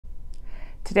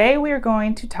Today we are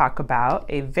going to talk about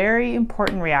a very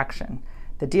important reaction,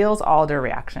 the Diels-Alder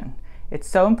reaction. It's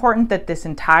so important that this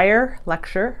entire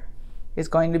lecture is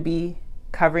going to be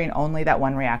covering only that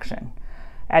one reaction.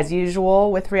 As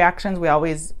usual with reactions, we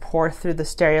always pour through the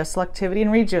stereoselectivity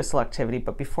and regioselectivity,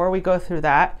 but before we go through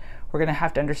that, we're going to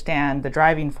have to understand the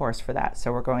driving force for that.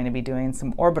 So we're going to be doing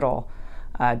some orbital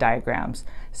diagrams.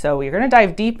 So we're going to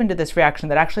dive deep into this reaction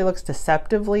that actually looks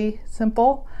deceptively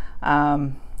simple.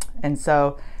 And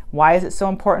so why is it so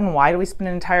important? Why do we spend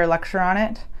an entire lecture on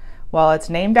it? Well, it's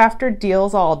named after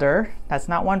Diels-Alder. That's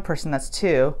not one person, that's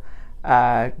two.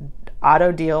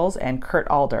 Otto Diels and Kurt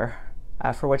Alder,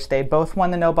 for which they both won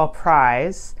the Nobel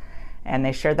Prize. And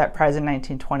they shared that prize in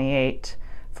 1928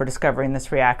 for discovering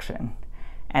this reaction.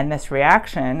 And this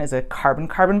reaction is a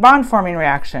carbon-carbon bond forming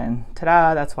reaction.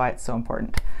 Ta-da, that's why it's so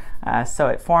important. So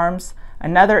it forms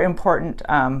another important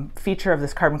feature of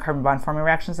this carbon-carbon bond forming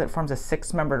reaction is that it forms a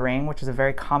six-membered ring, which is a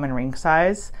very common ring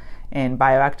size in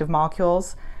bioactive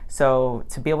molecules. So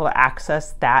to be able to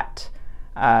access that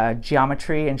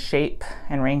geometry and shape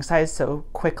and ring size so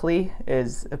quickly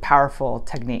is a powerful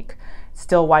technique.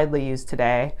 Still widely used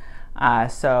today.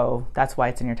 So that's why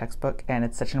it's in your textbook, and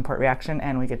it's such an important reaction,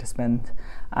 and we get to spend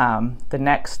the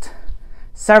next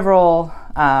several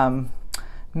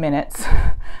minutes,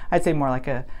 I'd say more like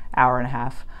an hour and a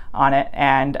half on it,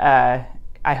 and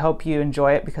I hope you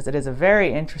enjoy it because it is a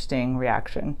very interesting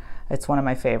reaction. It's one of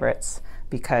my favorites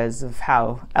because of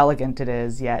how elegant it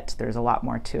is, yet there's a lot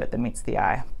more to it than meets the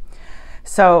eye.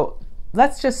 So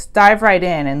let's just dive right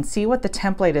in and see what the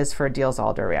template is for a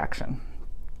Diels-Alder reaction.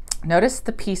 Notice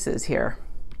the pieces here.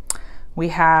 We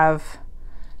have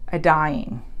a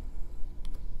diene.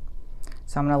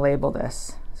 So I'm going to label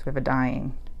this. So we have a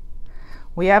diene.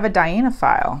 We have a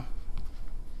dienophile.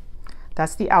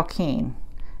 That's the alkene.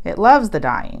 It loves the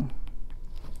diene.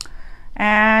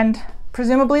 And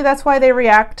presumably that's why they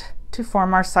react to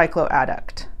form our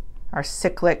cycloadduct, our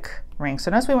cyclic ring. So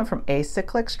notice we went from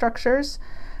acyclic structures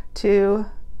to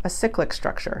a cyclic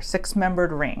structure,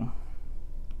 six-membered ring.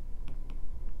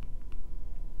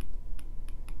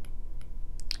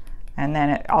 And then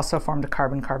it also formed a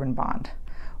carbon-carbon bond.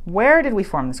 Where did we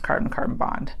form this carbon-carbon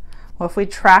bond? Well, if we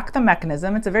track the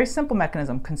mechanism, it's a very simple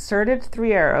mechanism. Concerted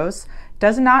three arrows.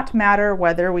 Does not matter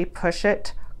whether we push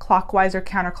it clockwise or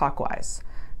counterclockwise.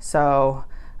 So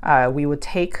we would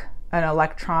take an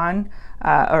electron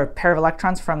or a pair of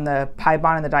electrons from the pi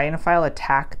bond and the dienophile,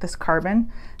 attack this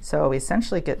carbon. So we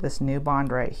essentially get this new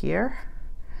bond right here.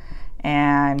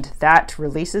 And that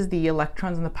releases the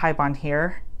electrons in the pi bond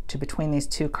here to between these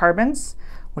two carbons,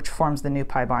 which forms the new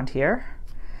pi bond here.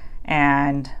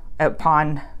 And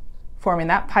upon forming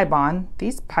that pi bond,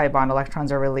 these pi bond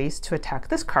electrons are released to attack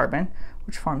this carbon,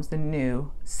 which forms the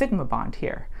new sigma bond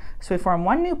here. So we form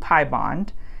one new pi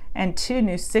bond and two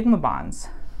new sigma bonds.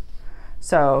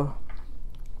 So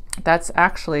that's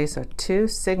actually, so two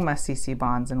sigma CC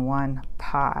bonds and one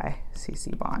pi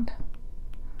CC bond.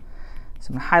 So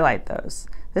I'm going to highlight those.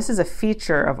 This is a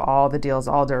feature of all the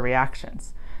Diels-Alder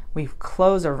reactions. We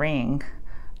close a ring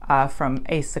from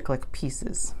acyclic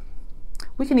pieces.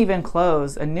 We can even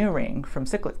close a new ring from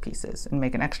cyclic pieces and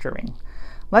make an extra ring.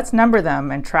 Let's number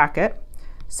them and track it.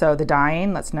 So the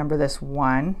diene, let's number this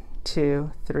 1,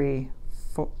 2, 3,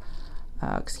 4.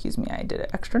 Excuse me, I did an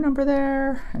extra number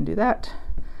there, and do that.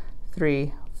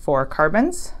 3, 4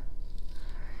 carbons.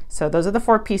 So those are the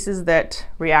 4 pieces that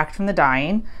react from the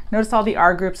diene. Notice all the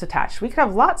R groups attached. We could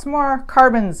have lots more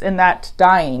carbons in that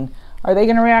diene. Are they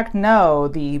going to react? No.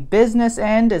 The business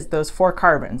end is those 4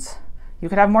 carbons. You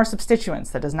could have more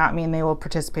substituents. That does not mean they will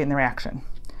participate in the reaction.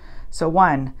 So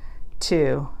 1,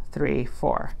 2, 3,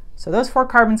 4. So those 4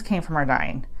 carbons came from our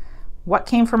diene. What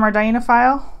came from our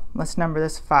dienophile? Let's number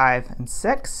this 5 and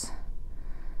 6.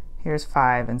 Here's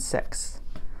 5 and 6.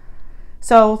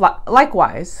 So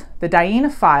likewise, the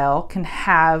dienophile can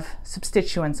have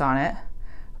substituents on it,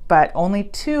 but only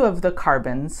 2 of the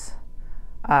carbons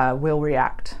will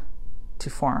react to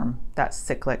form that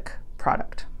cyclic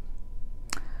product.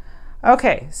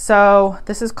 Okay, so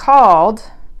this is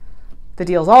called the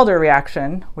Diels-Alder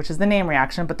reaction, which is the name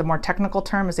reaction, but the more technical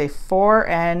term is a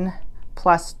 4n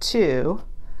plus 2.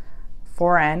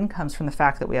 4n comes from the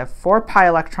fact that we have 4 pi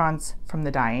electrons from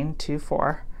the diene, 2,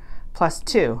 4, plus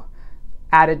 2,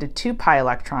 added to 2 pi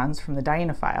electrons from the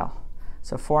dienophile.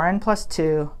 So 4n plus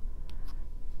 2,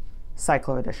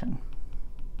 cycloaddition.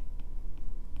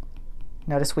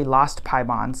 Notice we lost pi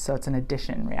bonds, so it's an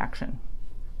addition reaction.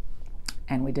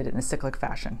 And we did it in a cyclic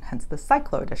fashion, hence the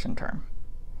cycloaddition term.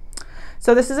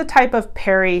 So this is a type of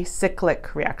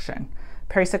pericyclic reaction.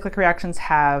 Pericyclic reactions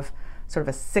have sort of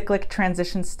a cyclic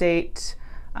transition state,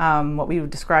 what we would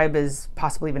describe as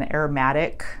possibly even an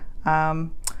aromatic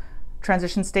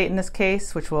transition state in this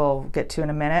case, which we'll get to in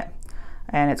a minute,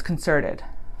 and it's concerted.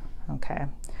 Okay,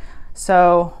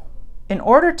 so in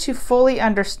order to fully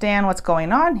understand what's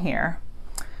going on here,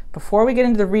 before we get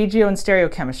into the regio and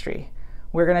stereochemistry,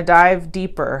 we're going to dive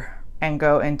deeper and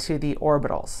go into the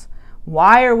orbitals.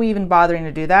 Why are we even bothering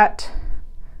to do that?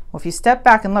 Well, if you step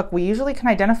back and look, we usually can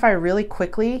identify really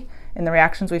quickly in the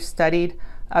reactions we've studied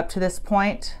up to this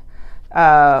point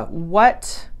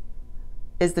what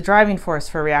is the driving force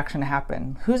for a reaction to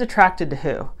happen. Who's attracted to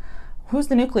who? Who's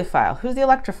the nucleophile? Who's the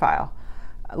electrophile?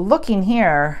 Looking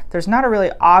here, there's not a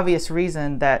really obvious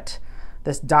reason that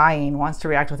this diene wants to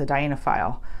react with a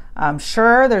dienophile.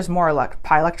 Sure, there's more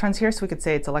pi electrons here, so we could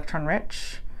say it's electron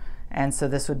rich, and so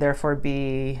this would therefore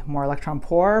be more electron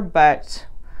poor, but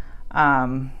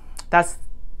that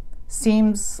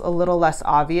seems a little less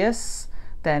obvious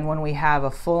than when we have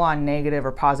a full-on negative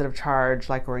or positive charge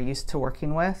like we're used to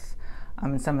working with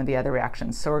in some of the other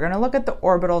reactions. So we're going to look at the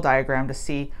orbital diagram to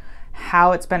see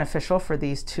how it's beneficial for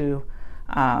these to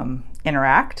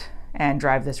interact and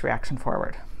drive this reaction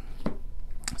forward.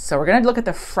 So we're going to look at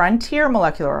the frontier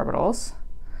molecular orbitals.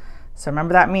 So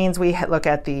remember, that means we look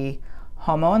at the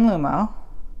HOMO and LUMO,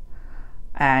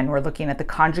 and we're looking at the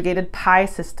conjugated pi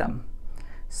system.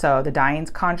 So the diene's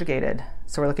conjugated,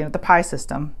 so we're looking at the pi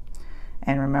system.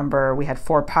 And remember, we had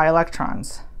 4 pi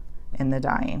electrons in the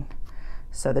diene.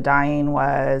 So the diene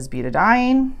was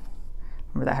butadiene.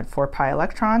 Remember, that had 4 pi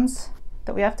electrons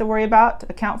that we have to worry about,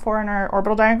 account for in our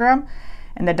orbital diagram.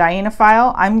 And the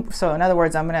dienophile, so in other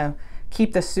words, I'm going to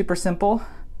keep this super simple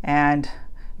and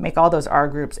make all those R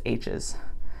groups H's.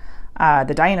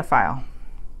 The dienophile,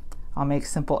 I'll make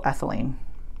simple ethylene.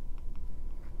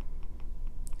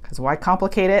 Because why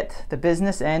complicate it? The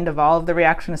business end of all of the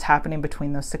reaction is happening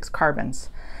between those 6 carbons.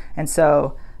 And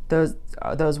so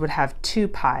those would have 2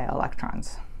 pi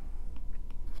electrons.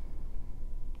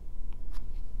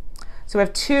 So we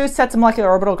have 2 sets of molecular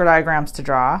orbital diagrams to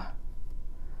draw.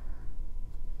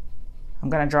 I'm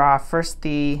going to draw first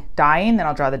the diene, then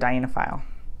I'll draw the dienophile.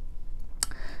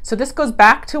 So this goes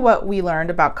back to what we learned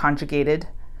about conjugated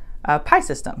pi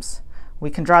systems. We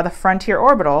can draw the frontier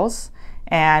orbitals,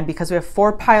 and because we have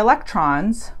 4 pi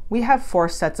electrons, we have 4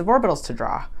 sets of orbitals to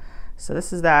draw. So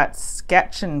this is that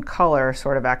sketch and color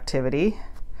sort of activity,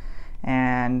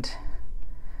 and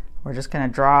we're just going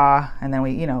to draw, and then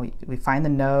we find the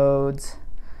nodes,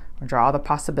 we draw all the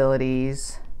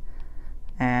possibilities,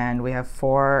 and we have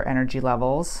 4 energy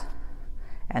levels.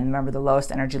 And remember, the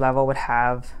lowest energy level would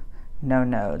have no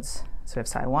nodes. So we have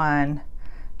psi 1,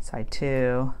 psi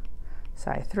 2,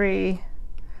 psi 3,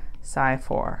 psi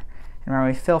 4. And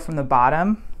remember, we fill from the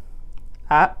bottom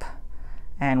up,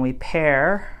 and we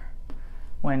pair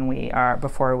when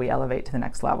before we elevate to the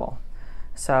next level.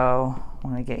 So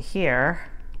when we get here,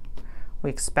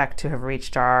 we expect to have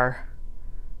reached our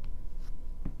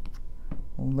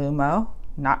LUMO,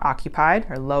 not occupied,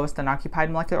 or lowest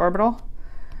unoccupied molecular orbital.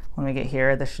 When we get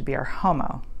here, this should be our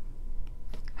HOMO,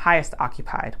 highest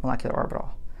occupied molecular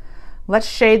orbital. Let's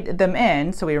shade them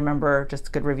in so we remember, just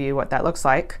a good review, what that looks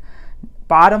like.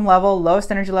 Bottom level,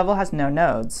 lowest energy level, has no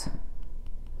nodes.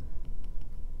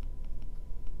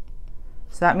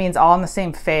 So that means all in the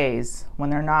same phase. When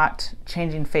they're not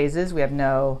changing phases, we have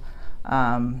no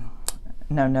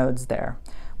nodes there.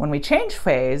 When we change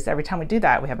phase, every time we do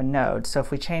that, we have a node. So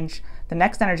if we change the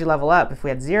next energy level up, if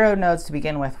we had 0 nodes to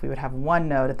begin with, we would have 1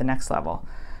 node at the next level.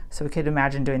 So we could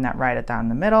imagine doing that right down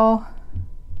the middle,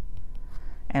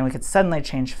 and we could suddenly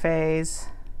change phase,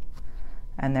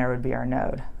 and there would be our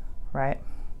node, right?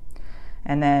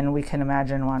 And then we can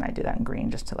imagine, why don't I do that in green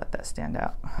just to let that stand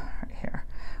out right here.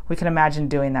 We can imagine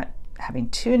doing that, having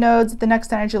 2 nodes at the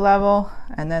next energy level,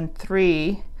 and then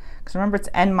 3, because remember, it's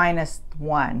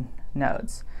n-1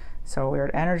 nodes. So we're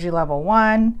at energy level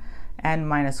 1,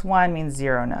 n-1 means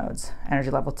 0 nodes. Energy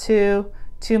level 2,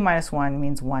 2 minus 1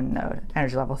 means 1 node.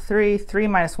 Energy level 3, 3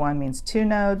 minus 1 means 2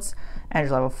 nodes.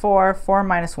 Energy level 4, 4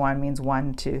 minus 1 means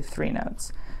 1, 2, 3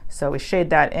 nodes. So we shade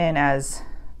that in as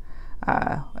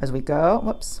we go.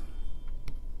 Whoops.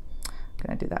 I'm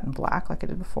going to do that in black like I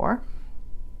did before.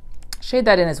 Shade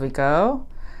that in as we go.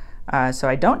 So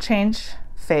I don't change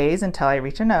phase until I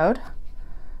reach a node,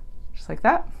 just like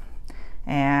that.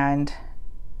 And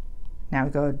now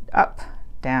we go up,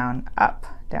 down,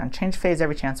 change phase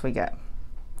every chance we get.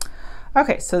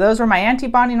 Okay, so those were my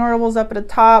anti-bonding orbitals up at the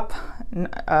top,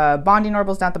 bonding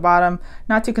orbitals down at the bottom.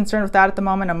 Not too concerned with that at the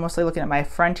moment. I'm mostly looking at my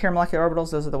frontier molecular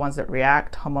orbitals. Those are the ones that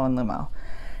react, HOMO and LUMO.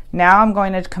 Now I'm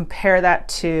going to compare that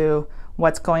to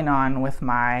what's going on with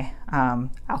my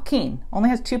alkene. Only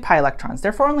has 2 pi electrons,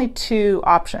 therefore only 2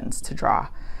 options to draw.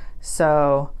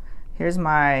 So here's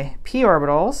my p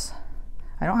orbitals.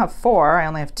 I don't have 4, I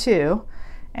only have 2,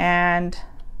 and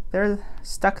they're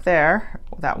stuck there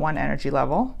with that one energy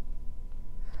level.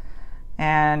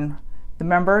 And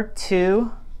remember,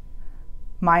 2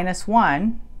 minus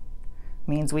 1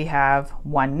 means we have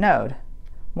 1 node.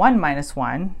 1 minus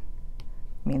 1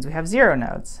 means we have 0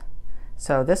 nodes.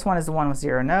 So this one is the one with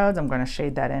 0 nodes. I'm going to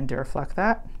shade that in to reflect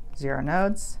that. 0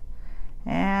 nodes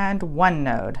and 1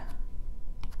 node.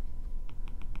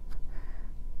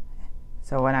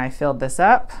 So when I filled this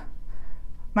up,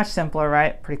 much simpler,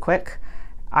 right? Pretty quick.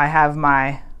 I have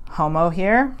my HOMO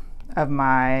here of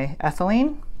my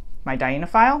ethylene, my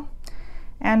dienophile,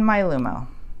 and my LUMO.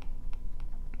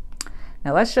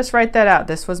 Now let's just write that out.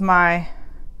 This was my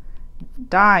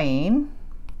diene,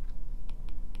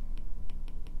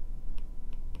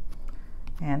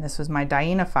 and this was my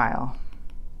dienophile.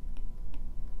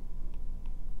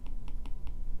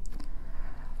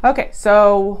 Okay,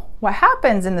 so what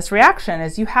happens in this reaction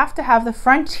is you have to have the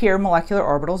frontier molecular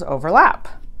orbitals overlap.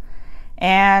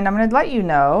 And I'm going to let you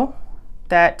know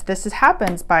that this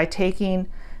happens by taking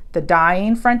the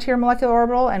diene frontier molecular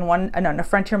orbital and the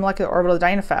frontier molecular orbital of the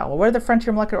dienophile. Well, what are the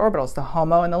frontier molecular orbitals? The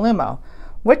HOMO and the LUMO.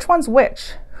 Which one's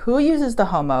which? Who uses the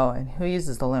HOMO and who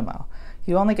uses the LUMO?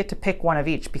 You only get to pick one of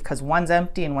each because one's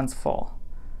empty and one's full.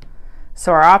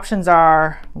 So our options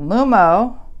are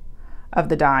LUMO of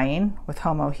the diene with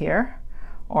HOMO here,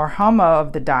 or HOMO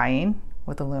of the diene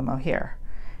with the LUMO here.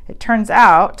 It turns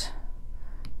out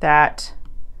that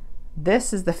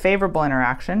this is the favorable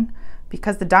interaction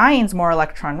because the diene's more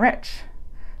electron rich.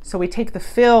 So we take the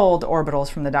filled orbitals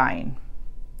from the diene.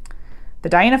 The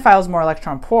dienophile is more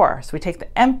electron poor, so we take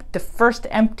the first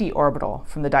empty orbital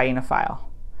from the dienophile.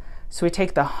 So we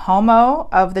take the HOMO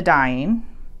of the diene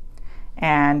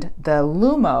and the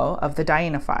LUMO of the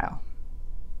dienophile.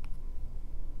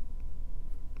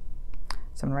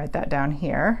 So I'm going to write that down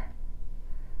here.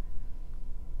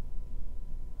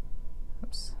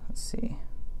 Oops, let's see.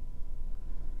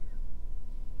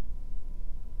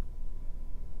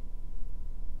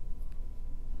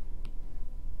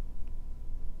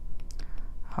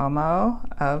 HOMO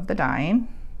of the diene,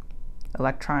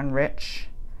 electron-rich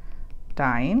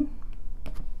diene,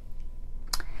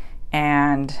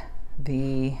 and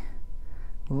the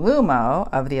LUMO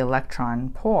of the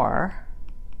electron-poor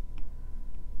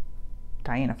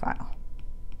dienophile.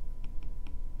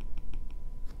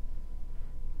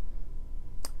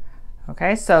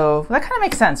 Okay, so that kind of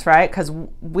makes sense, right? Because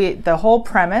the whole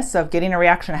premise of getting a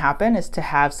reaction to happen is to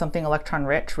have something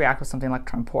electron-rich react with something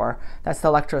electron-poor. That's the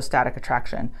electrostatic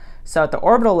attraction. So at the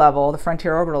orbital level, the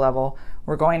frontier orbital level,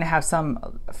 we're going to have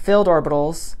some filled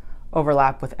orbitals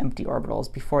overlap with empty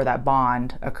orbitals before that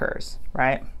bond occurs,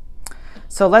 right?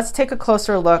 So let's take a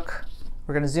closer look.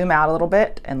 We're going to zoom out a little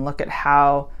bit and look at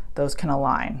how those can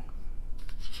align.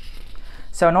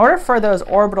 So in order for those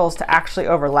orbitals to actually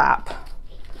overlap,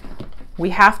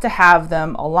 we have to have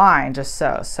them align just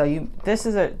so. So this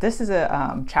is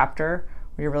a chapter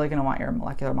where you're really going to want your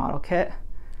molecular model kit.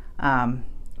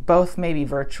 Both maybe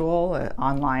virtual,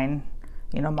 online,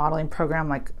 modeling program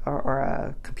or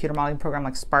a computer modeling program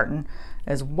like Spartan,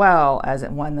 as well as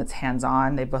one that's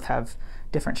hands-on. They both have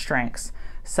different strengths.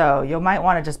 So you might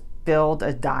want to just build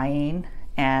a diene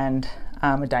and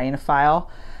a dienophile.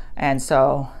 And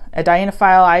so a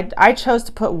dienophile, I chose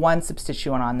to put one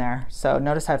substituent on there. So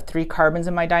notice I have 3 carbons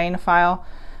in my dienophile,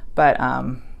 but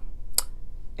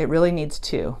it really needs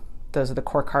 2. Those are the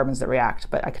core carbons that react.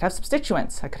 But I could have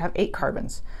substituents. I could have 8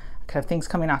 carbons. I could have things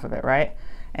coming off of it, right?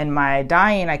 And my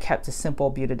diene, I kept a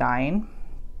simple butadiene.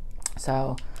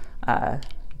 So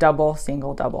double,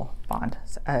 single, double bond.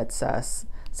 It's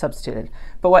substituted.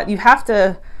 But what you have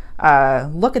to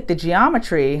look at the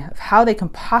geometry of how they can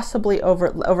possibly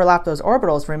overlap those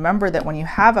orbitals. Remember that when you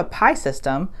have a pi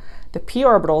system, the p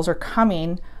orbitals are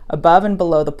coming above and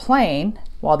below the plane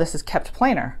while this is kept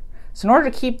planar. So in order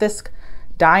to keep this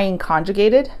diene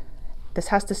conjugated, this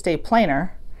has to stay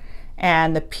planar,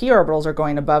 and the p orbitals are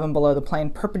going above and below the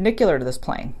plane perpendicular to this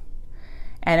plane.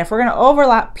 And if we're going to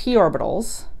overlap p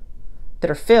orbitals that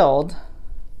are filled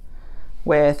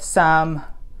with some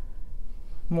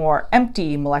more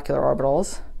empty molecular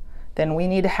orbitals, then we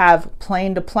need to have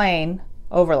plane-to-plane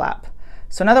overlap.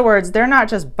 So in other words, they're not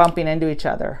just bumping into each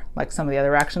other like some of the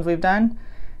other reactions we've done.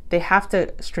 They have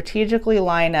to strategically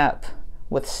line up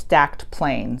with stacked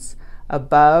planes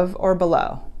above or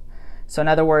below. So in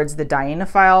other words, the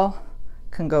dienophile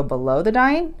can go below the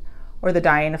diene, or the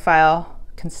dienophile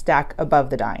can stack above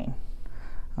the diene.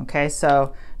 Okay,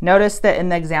 so notice that in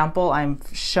the example I'm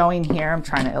showing here, I'm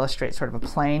trying to illustrate sort of a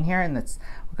plane here, and we're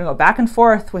going to go back and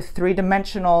forth with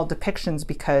 3-dimensional depictions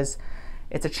because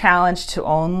it's a challenge to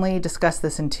only discuss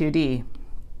this in 2D.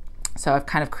 So I've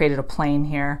kind of created a plane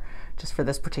here just for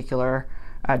this particular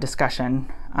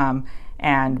discussion,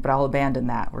 but I'll abandon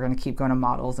that. We're going to keep going to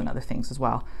models and other things as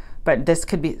well. But this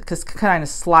could kind of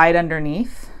slide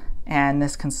underneath, and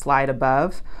this can slide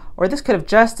above, or this could have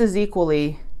just as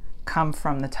equally come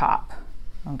from the top.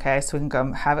 Okay, so we can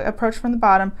go have it approach from the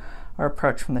bottom or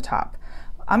approach from the top.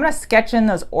 I'm going to sketch in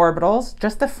those orbitals,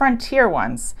 just the frontier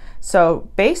ones. So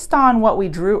based on what we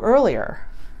drew earlier,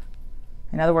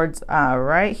 in other words,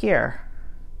 right here,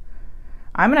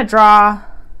 I'm going to draw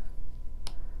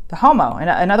the HOMO.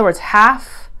 In other words,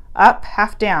 half up,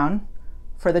 half down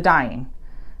for the diene.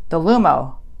 The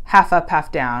LUMO, half up,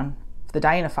 half down for the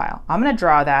dienophile. I'm going to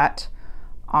draw that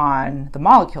on the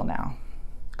molecule now,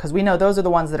 because we know those are the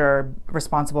ones that are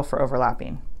responsible for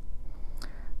overlapping.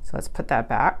 So let's put that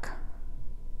back.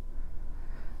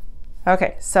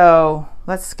 Okay, so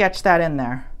let's sketch that in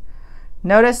there.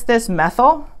 Notice this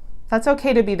methyl. That's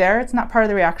okay to be there. It's not part of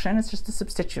the reaction. It's just a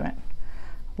substituent.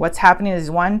 What's happening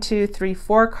is 1, 2, 3,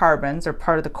 4 carbons are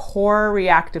part of the core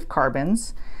reactive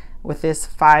carbons with this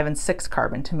 5 and 6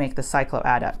 carbon to make the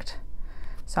cycloadduct.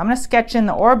 So I'm going to sketch in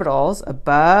the orbitals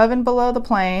above and below the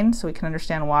plane so we can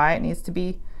understand why it needs to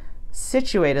be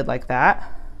situated like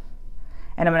that.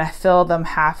 And I'm going to fill them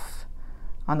half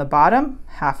on the bottom,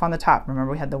 half on the top.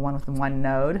 Remember, we had the one with the one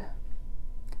node.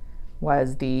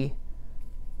 Was the,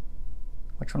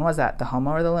 which one was that? The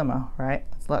HOMO or the LUMO, right?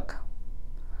 Let's look.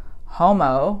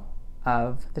 HOMO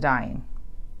of the diene.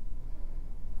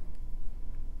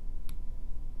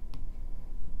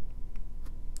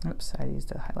 Oops, I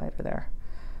used a highlighter there.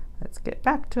 Let's get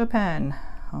back to a pen.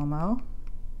 HOMO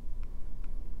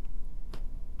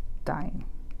diene.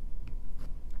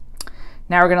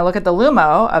 Now we're going to look at the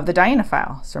LUMO of the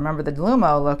dienophile. So remember, the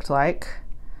LUMO looked like,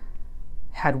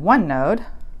 had one node,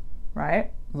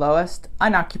 right? Lowest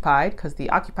unoccupied, because the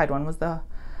occupied one was the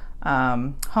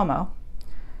HOMO.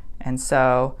 And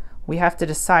so we have to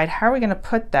decide, how are we going to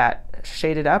put that?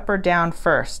 Shaded up or down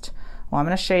first? Well, I'm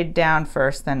going to shade down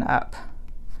first, then up.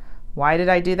 Why did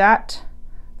I do that?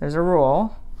 There's a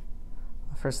rule.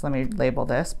 First, let me label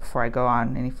this before I go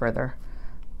on any further.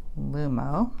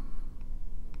 LUMO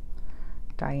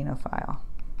dienophile.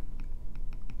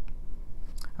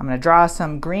 I'm going to draw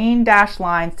some green dashed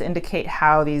lines to indicate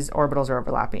how these orbitals are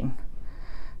overlapping.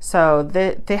 So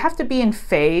they have to be in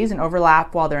phase and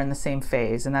overlap while they're in the same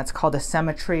phase, and that's called a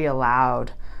symmetry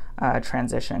allowed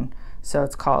transition. So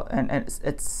it's called, and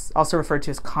it's also referred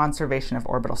to as conservation of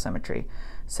orbital symmetry.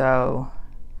 So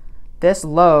this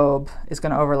lobe is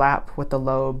going to overlap with the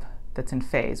lobe that's in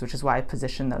phase, which is why I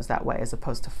position those that way as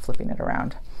opposed to flipping it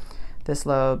around. This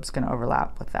lobe's going to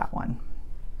overlap with that one.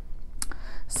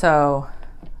 So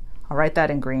I'll write that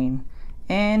in green.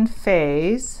 In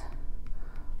phase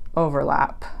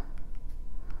overlap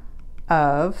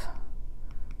of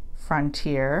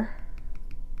frontier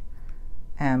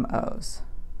MOs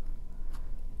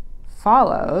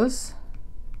follows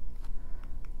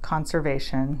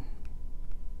conservation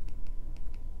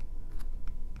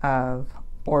of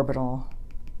orbital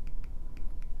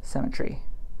symmetry.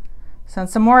 So in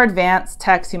some more advanced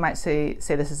text, you might say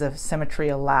this is a symmetry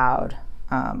allowed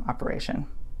operation.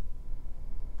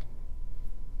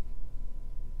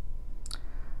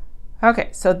 Okay,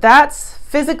 so that's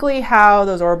physically how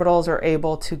those orbitals are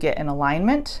able to get in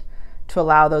alignment to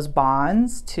allow those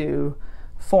bonds to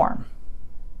form.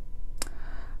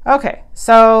 Okay,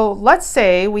 so let's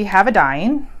say we have a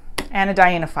diene and a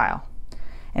dienophile,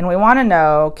 and we want to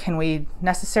know, can we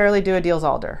necessarily do a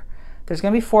Diels-Alder? There's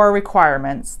going to be 4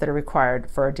 requirements that are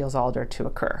required for a Diels-Alder to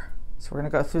occur. So we're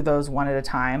going to go through those one at a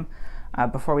time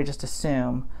before we just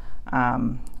assume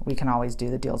we can always do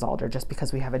the Diels-Alder just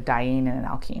because we have a diene and an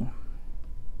alkene.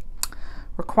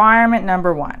 Requirement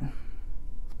number 1.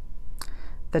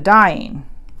 The diene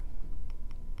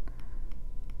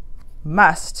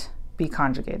must be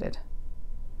conjugated.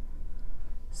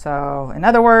 So in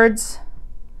other words,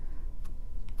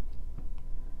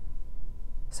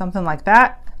 something like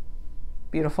that,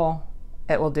 beautiful,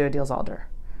 it will do a Diels-Alder.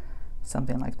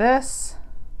 Something like this,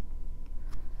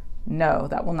 no,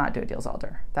 that will not do a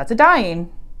Diels-Alder. That's a diene,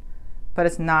 but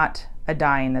it's not a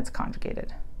diene that's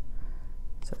conjugated.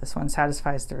 So this one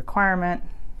satisfies the requirement,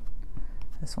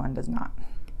 this one does not.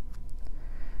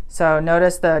 So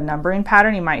notice the numbering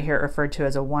pattern, you might hear it referred to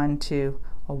as a 1-2,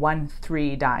 a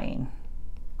 1-3 diene.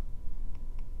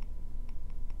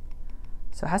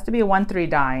 So it has to be a 1-3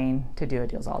 diene to do a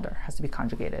Diels-Alder, it has to be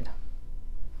conjugated.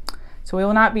 So we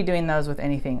will not be doing those with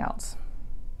anything else.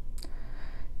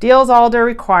 Diels-Alder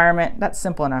requirement, that's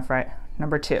simple enough, right?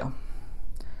 Number 2.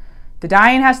 The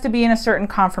diene has to be in a certain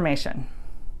conformation.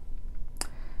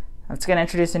 It's going to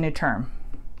introduce a new term.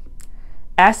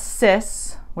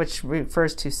 S-cis, which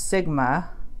refers to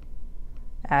sigma,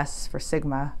 S for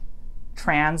sigma,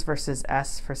 trans versus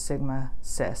S for sigma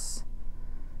cis.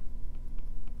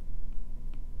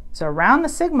 So around the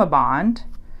sigma bond,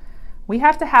 we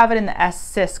have to have it in the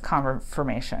S-cis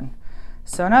conformation.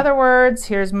 So in other words,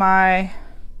 here's my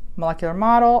molecular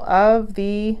model of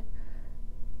the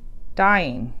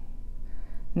diene.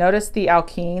 Notice the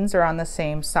alkenes are on the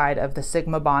same side of the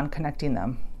sigma bond connecting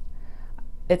them.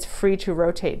 It's free to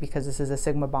rotate because this is a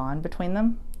sigma bond between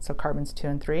them, so carbons 2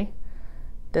 and 3,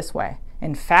 this way.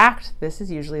 In fact, this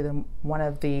is usually one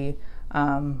of the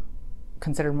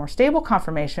considered more stable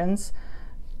conformations,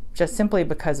 just simply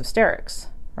because of sterics,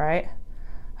 right?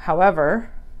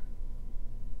 However,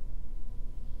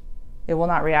 it will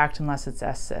not react unless it's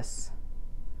S-cis.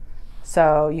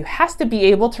 So you have to be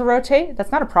able to rotate.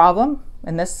 That's not a problem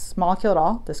in this molecule at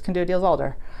all. This can do a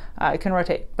Diels-Alder. It can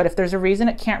rotate. But if there's a reason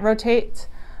it can't rotate,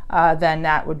 then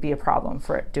that would be a problem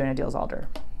for it doing a Diels-Alder.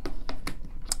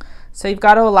 So you've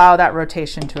got to allow that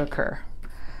rotation to occur.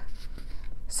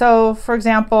 So for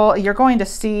example, you're going to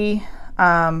see,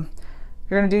 you're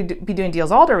going to be doing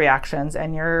Diels-Alder reactions,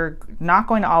 and you're not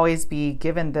going to always be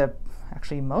given the,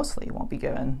 actually mostly you won't be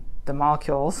given the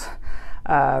molecules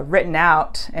written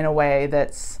out in a way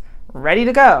that's ready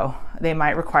to go. They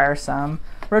might require some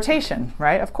rotation,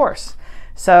 right? Of course.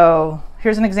 So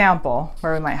here's an example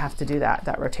where we might have to do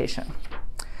that rotation.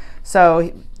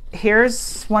 So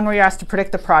here's one where you're asked to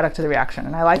predict the product of the reaction.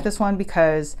 And I like this one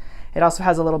because it also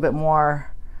has a little bit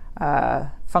more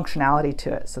functionality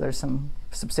to it. So there's some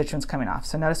substituents coming off.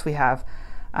 So notice we have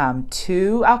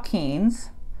 2 alkenes,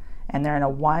 and they're in a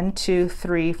 1, 2,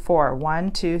 3, 4,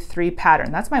 1, 2, 3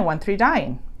 pattern. That's my 1,3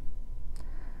 diene.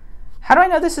 How do I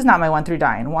know this is not my 1,3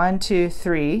 diene? 1, 2,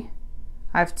 3.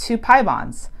 I have 2 pi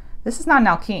bonds. This is not an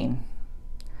alkene.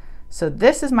 So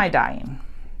this is my diene.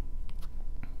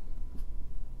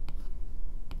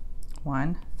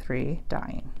 1, 3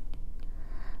 diene.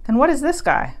 Then what is this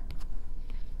guy?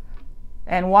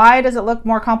 And why does it look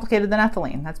more complicated than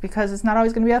ethylene? That's because it's not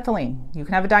always going to be ethylene. You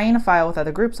can have a dienophile with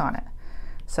other groups on it.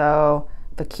 So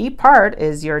the key part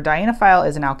is your dienophile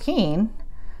is an alkene,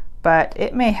 but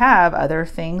it may have other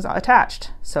things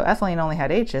attached. So ethylene only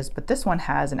had H's, but this one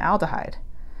has an aldehyde.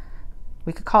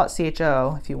 We could call it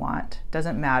CHO if you want.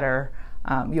 Doesn't matter.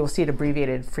 You'll see it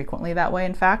abbreviated frequently that way,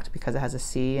 in fact, because it has a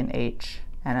C, an H,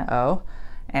 and an O,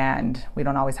 and we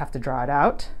don't always have to draw it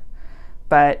out.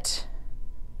 But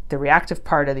the reactive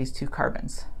part of these 2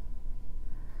 carbons.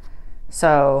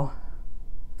 So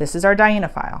this is our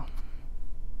dienophile.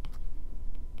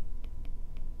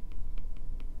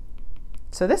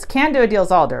 So this can do a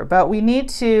Diels-Alder, but we need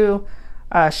to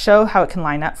show how it can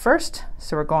line up first.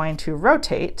 So we're going to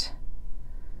rotate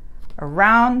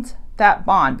around that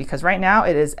bond, because right now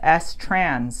it is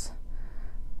S-trans.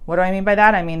 What do I mean by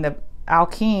that? I mean the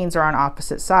alkenes are on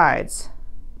opposite sides.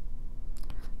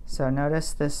 So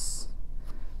notice this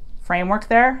framework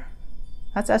there,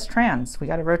 that's S-trans. We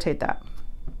got to rotate that.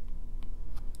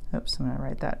 Oops, I'm going to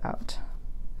write that out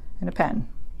in a pen.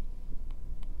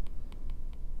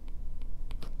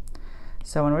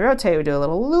 So when we rotate, we do a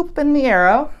little loop in the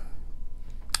arrow,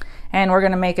 and we're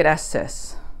going to make it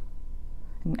S-cis.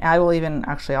 And I will even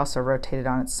actually also rotate it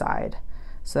on its side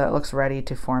so that it looks ready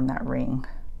to form that ring.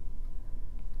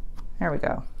 There we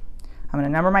go. I'm going to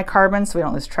number my carbons so we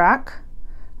don't lose track.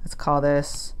 Let's call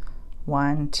this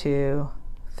 1, 2,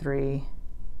 3,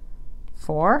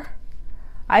 4.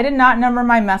 I did not number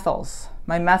my methyls.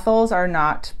 My methyls are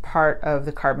not part of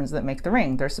the carbons that make the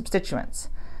ring. They're substituents.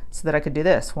 So that I could do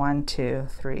this, 1, 2,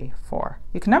 3, 4.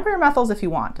 You can number your methyls if you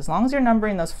want, as long as you're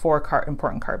numbering those 4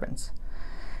 important carbons.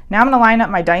 Now I'm going to line up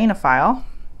my dienophile.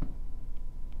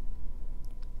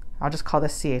 I'll just call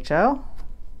this CHO.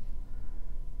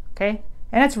 Okay,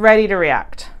 and it's ready to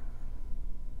react.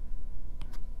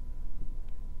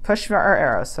 Push our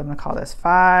arrows, so I'm going to call this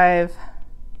 5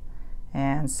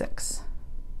 and 6.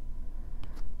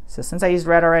 So since I used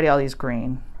red already, I'll use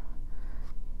green.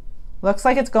 Looks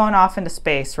like it's going off into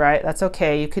space, right? That's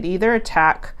okay. You could either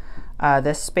attack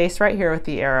this space right here with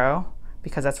the arrow,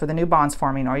 because that's where the new bond's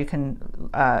forming, or you can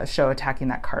show attacking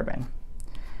that carbon.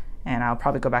 And I'll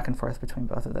probably go back and forth between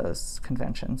both of those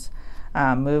conventions.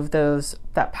 Move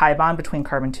that pi bond between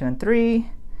carbon 2 and 3,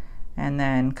 and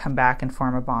then come back and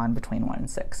form a bond between 1 and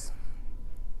 6.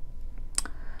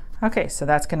 Okay, so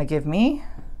that's going to give me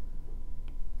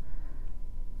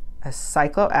a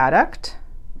cycloadduct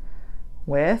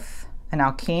with an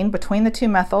alkene between the 2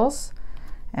 methyls,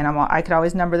 and I could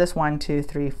always number this 1, 2,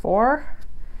 3, 4,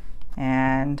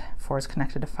 and 4 is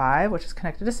connected to 5, which is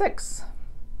connected to 6.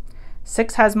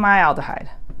 6 has my aldehyde.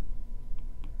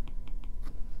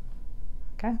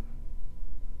 Okay.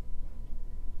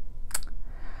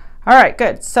 All right,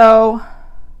 good. So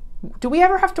do we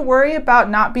ever have to worry about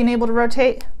not being able to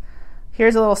rotate?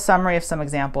 Here's a little summary of some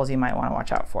examples you might want to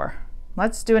watch out for.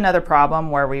 Let's do another problem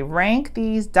where we rank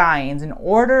these dienes in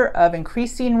order of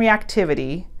increasing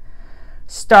reactivity,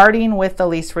 starting with the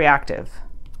least reactive.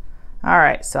 All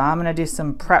right, so I'm going to do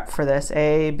some prep for this,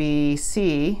 A, B,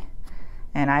 C,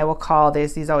 and I will call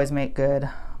these always make good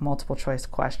multiple choice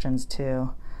questions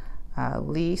too.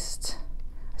 Least,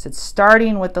 I said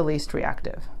starting with the least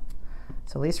reactive.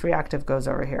 So least reactive goes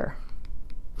over here.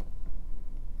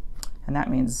 And that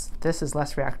means this is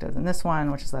less reactive than this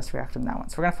one, which is less reactive than that one.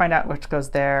 So we're going to find out which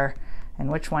goes there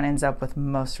and which one ends up with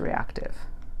most reactive.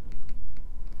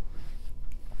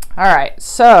 All right,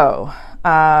 so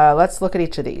let's look at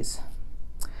each of these.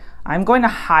 I'm going to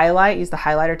highlight, use the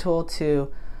highlighter tool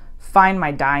to find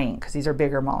my diene, because these are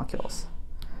bigger molecules.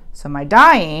 So my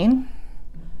diene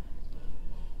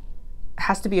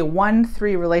has to be a 1-3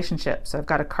 relationship. So I've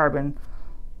got a carbon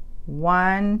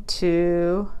 1,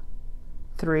 2,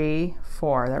 3,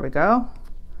 4. There we go.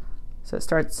 So it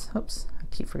starts, oops, I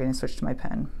keep forgetting to switch to my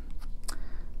pen.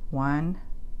 1.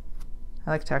 I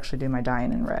like to actually do my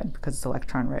diene in red because it's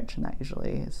electron rich, and that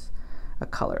usually is a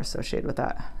color associated with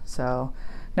that. So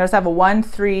notice I have a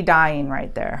 1-3 diene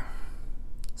right there.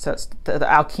 So it's the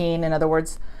alkene, in other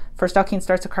words, first alkene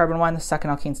starts at carbon 1, the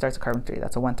second alkene starts at carbon 3.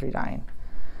 That's a 1-3 diene.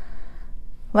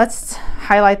 Let's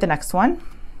highlight the next one.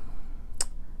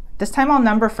 This time I'll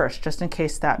number first, just in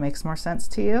case that makes more sense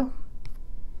to you.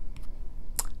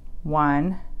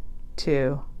 1,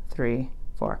 2, 3,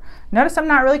 4. Notice I'm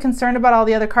not really concerned about all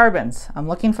the other carbons. I'm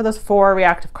looking for those 4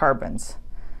 reactive carbons.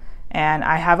 And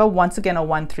I have, once again, a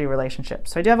 1-3 relationship.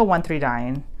 So I do have a 1-3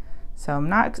 diene. So I'm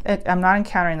not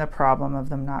encountering the problem of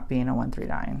them not being a 1-3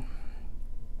 diene.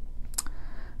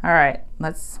 All right,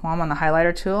 while I'm on the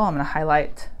highlighter tool, I'm going to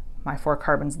highlight my 4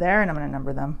 carbons there, and I'm going to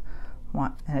number them.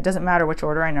 And it doesn't matter which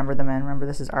order I number them in. Remember,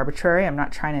 this is arbitrary. I'm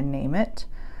not trying to name it,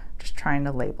 just trying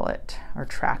to label it or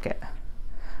track it.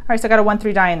 All right, so I got a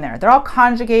 1-3 diene there. They're all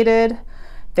conjugated.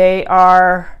 They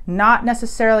are not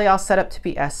necessarily all set up to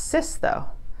be S-cis though.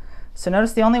 So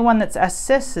notice the only one that's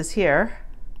S-cis is here,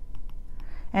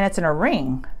 and it's in a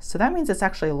ring. So that means it's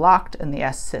actually locked in the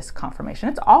S-cis conformation.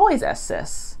 It's always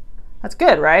S-cis. That's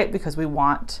good, right? Because we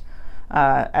want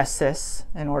S-cis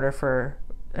in order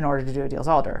to do a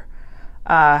Diels-Alder.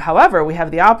 However, we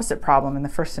have the opposite problem in the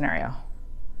first scenario.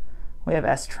 We have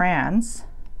S-trans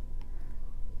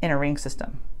in a ring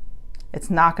system. It's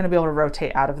not going to be able to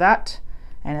rotate out of that,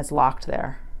 and it's locked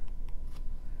there.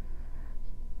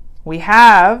 We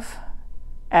have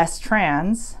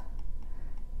S-trans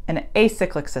in an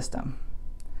acyclic system,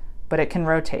 but it can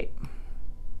rotate,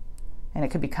 and it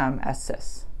could become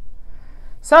S-cis.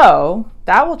 So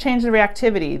that will change the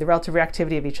reactivity, the relative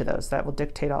reactivity of each of those. That will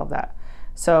dictate all of that.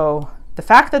 So the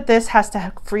fact that this has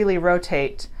to freely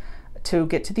rotate to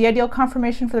get to the ideal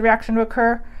conformation for the reaction to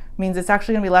occur means it's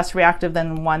actually going to be less reactive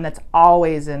than one that's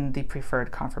always in the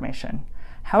preferred conformation.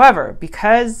 However,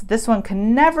 because this one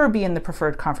can never be in the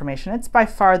preferred conformation, it's by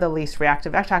far the least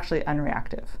reactive, actually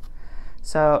unreactive.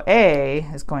 So A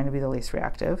is going to be the least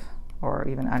reactive, or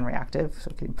even unreactive,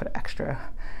 so we can put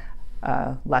extra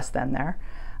less than there.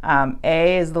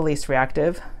 A is the least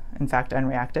reactive, in fact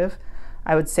unreactive.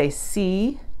 I would say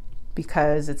C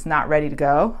because it's not ready to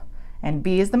go, and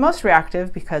B is the most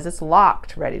reactive because it's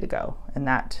locked ready to go in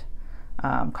that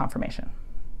conformation.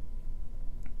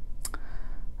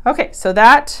 Okay, so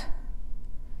that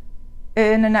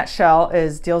in a nutshell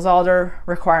is Diels-Alder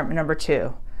requirement number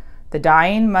 2. The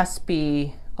diene must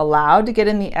be allowed to get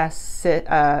in the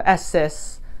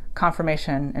S-cis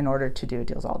conformation in order to do a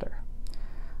Diels-Alder.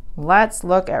 Let's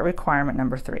look at requirement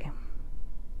number 3.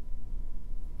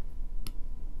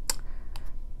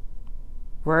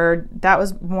 That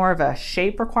was more of a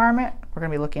shape requirement. We're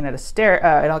going to be looking at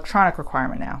an electronic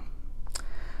requirement now.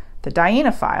 The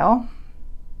dienophile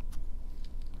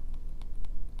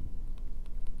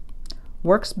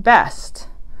works best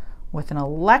with an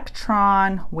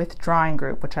electron withdrawing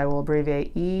group, which I will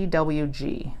abbreviate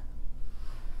EWG.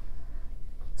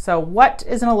 So what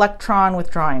is an electron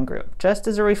withdrawing group? Just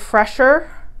as a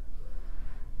refresher,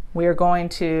 we are going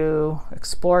to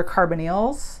explore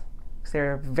carbonyls.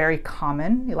 They're very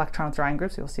common electron withdrawing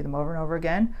groups. You'll see them over and over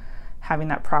again having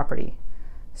that property.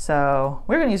 So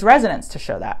we're going to use resonance to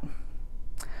show that.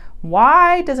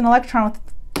 Why does an electron,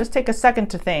 just take a second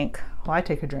to think while I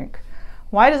take a drink.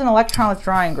 Why does an electron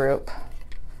withdrawing group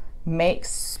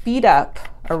speed up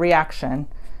a reaction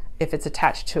if it's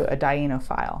attached to a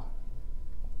dienophile?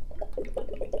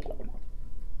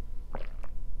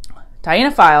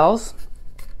 Dienophiles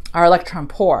are electron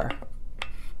poor.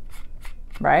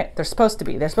 right? They're supposed to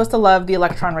be. They're supposed to love the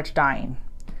electron-rich diene.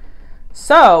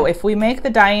 So if we make the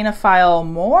dienophile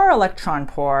more electron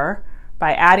poor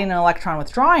by adding an electron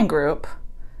withdrawing group,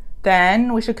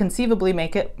 then we should conceivably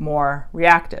make it more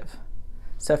reactive.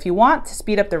 So if you want to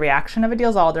speed up the reaction of a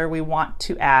Diels-Alder, we want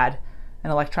to add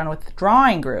an electron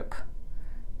withdrawing group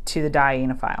to the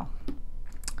dienophile.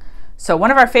 So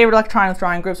one of our favorite electron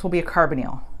withdrawing groups will be a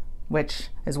carbonyl, which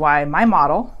is why my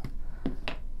model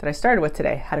that I started with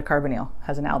today had a carbonyl,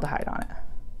 has an aldehyde on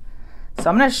it. So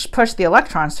I'm going to push the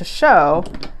electrons to show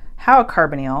how a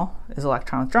carbonyl is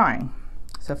electron withdrawing.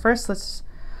 So first, let's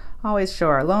always show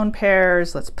our lone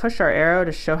pairs. Let's push our arrow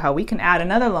to show how we can add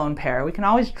another lone pair. We can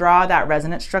always draw that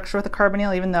resonance structure with a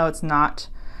carbonyl, even though it's not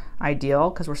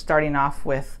ideal, because we're starting off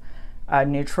with a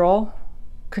neutral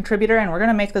contributor, and we're going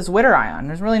to make the Zwitter ion.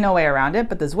 There's really no way around it,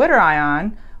 but the Zwitter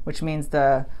ion, which means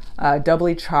the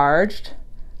doubly charged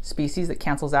species that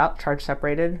cancels out charge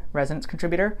separated resonance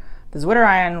contributor, the Zwitter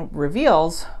ion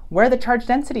reveals where the charge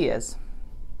density is.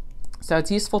 So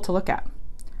it's useful to look at.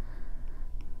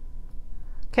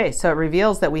 Okay, so it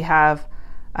reveals that we have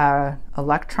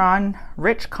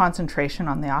electron-rich concentration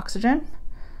on the oxygen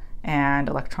and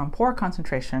electron-poor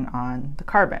concentration on the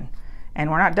carbon. And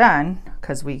we're not done,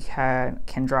 because we can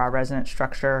draw a resonance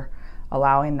structure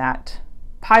allowing that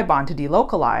pi bond to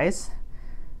delocalize.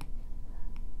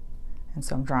 And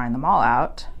so I'm drawing them all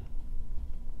out.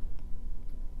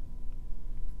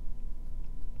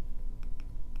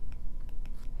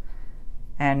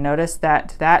 And notice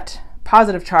that that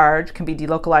positive charge can be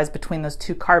delocalized between those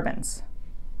two carbons.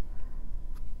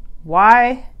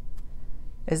 Why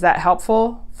is that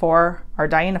helpful for our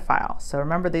dienophile? So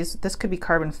remember, this could be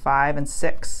carbon 5 and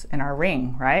 6 in our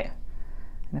ring, right?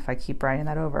 And if I keep writing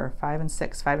that over, 5 and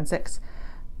 6, 5 and 6.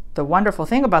 The wonderful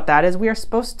thing about that is we are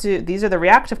supposed to, these are the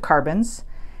reactive carbons,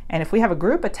 and if we have a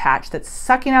group attached that's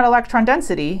sucking out electron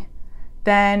density,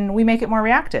 then we make it more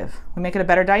reactive. We make it a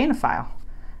better dienophile.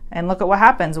 And look at what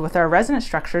happens with our resonance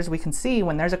structures. We can see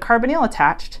when there's a carbonyl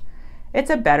attached, it's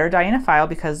a better dienophile,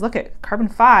 because look at carbon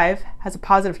 5 has a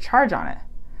positive charge on it.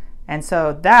 And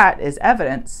so that is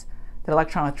evidence that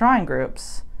electron withdrawing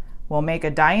groups will make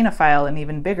a dienophile an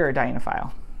even bigger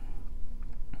dienophile.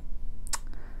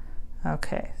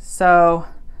 Okay, so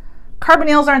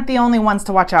carbonyls aren't the only ones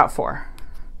to watch out for.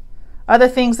 Other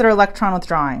things that are electron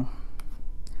withdrawing.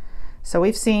 So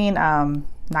we've seen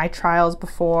nitriles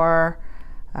before.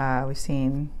 We've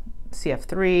seen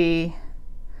CF3,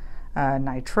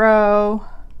 nitro,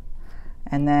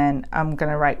 and then I'm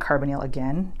going to write carbonyl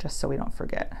again, just so we don't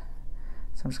forget.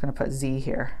 So I'm just going to put Z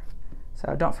here.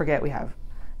 So don't forget, we have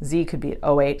Z could be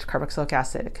OH, carboxylic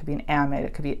acid, it could be an amide,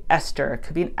 it could be an ester, it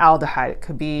could be an aldehyde, it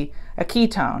could be a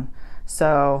ketone.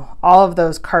 So all of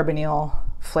those carbonyl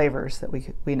flavors that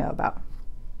we know about.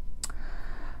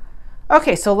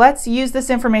 Okay, so let's use this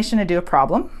information to do a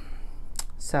problem.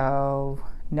 So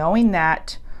knowing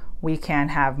that we can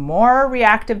have more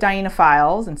reactive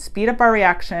dienophiles and speed up our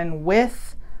reaction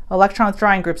with electron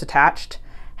withdrawing groups attached,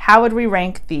 how would we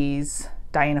rank these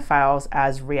dienophiles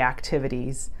as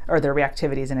reactivities, or their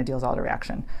reactivities in a Diels-Alder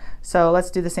reaction? So let's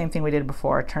do the same thing we did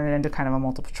before, turn it into kind of a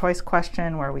multiple choice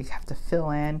question where we have to fill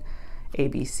in A,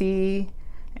 B, C,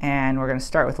 and we're going to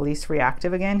start with least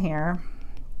reactive again here.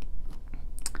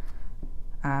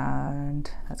 And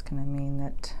that's going to mean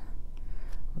that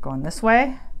we're going this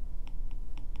way.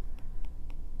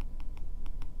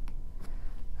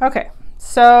 Okay,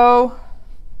 so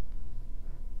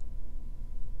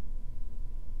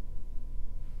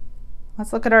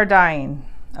let's look at our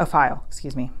dienophile,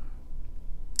 excuse me.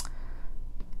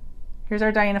 Here's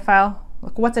our dienophile.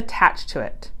 Look what's attached to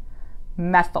it.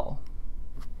 Methyl.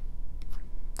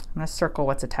 I'm going to circle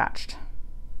what's attached.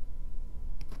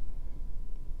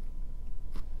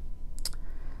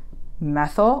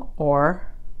 Methyl or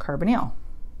carbonyl.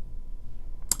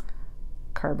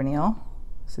 Carbonyl.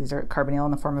 So these are carbonyl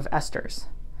in the form of esters.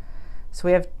 So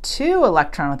we have two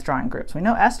electron withdrawing groups. We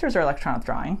know esters are electron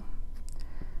withdrawing.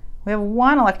 We have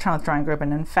one electron withdrawing group,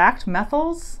 and in fact,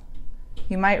 methyls,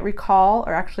 you might recall,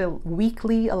 are actually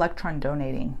weakly electron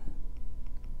donating.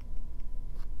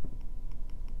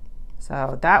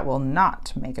 So that will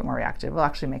not make it more reactive. It will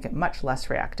actually make it much less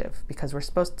reactive, because we're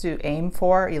supposed to aim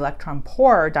for electron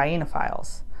poor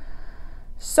dienophiles.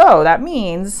 So that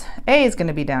means A is going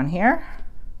to be down here.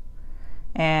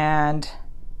 And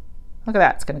look at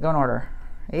that, it's going to go in order.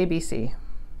 A, B, C.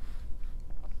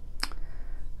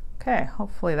 Okay,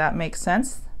 hopefully that makes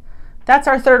sense. That's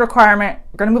our third requirement.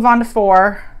 We're going to move on to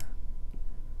 4.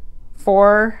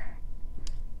 4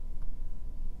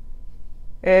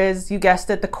 is, you guessed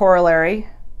it, the corollary.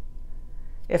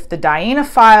 If the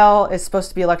dienophile is supposed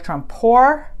to be electron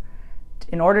poor,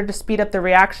 in order to speed up the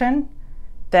reaction,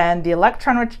 then the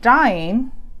electron-rich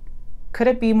diene, could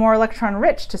it be more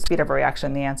electron-rich to speed up a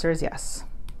reaction? The answer is yes.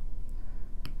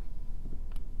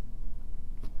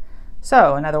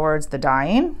 So, in other words, the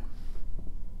diene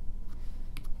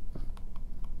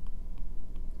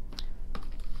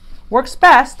works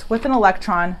best with an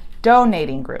electron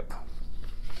donating group.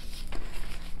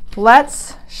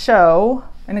 Let's show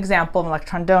an example of an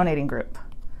electron donating group,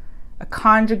 a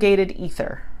conjugated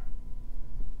ether.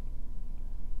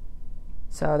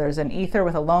 So there's an ether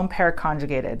with a lone pair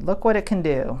conjugated. Look what it can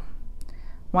do.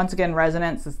 Once again,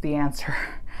 resonance is the answer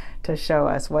to show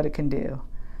us what it can do.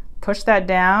 Push that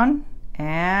down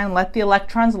and let the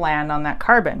electrons land on that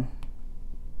carbon.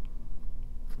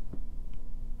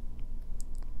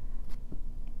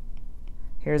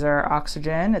 Here's our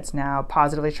oxygen. It's now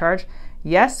positively charged.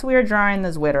 Yes, we are drawing the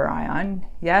Zwitter ion.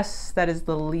 Yes, that is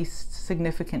the least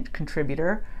significant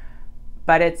contributor,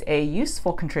 but it's a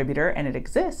useful contributor, and it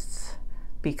exists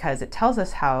because it tells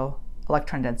us how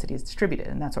electron density is distributed,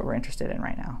 and that's what we're interested in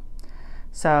right now.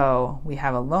 So we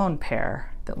have a lone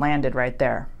pair that landed right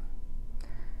there.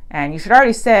 And you should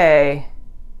already say,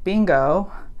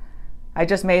 bingo, I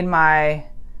just made my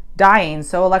diene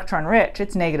so electron rich,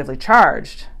 it's negatively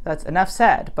charged. That's enough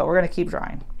said, but we're going to keep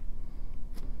drawing.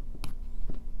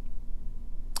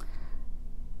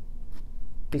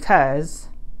 Because,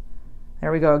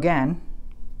 there we go again,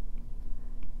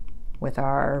 with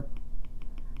our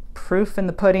proof in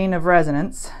the pudding of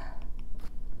resonance.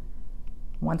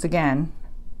 Once again,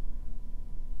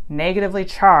 negatively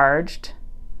charged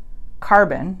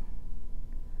carbon,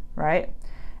 right?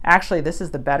 Actually, this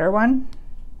is the better one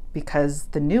because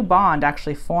the new bond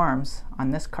actually forms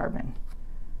on this carbon,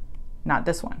 not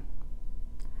this one.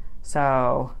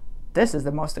 So this is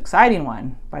the most exciting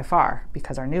one by far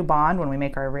because our new bond, when we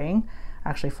make our ring,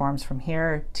 actually forms from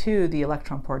here to the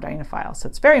electron pore dienophile. So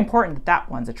it's very important that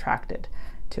that one's attracted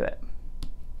to it.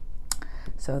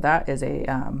 So that is a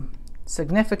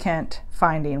significant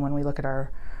finding when we look at our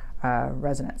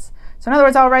resonance. So in other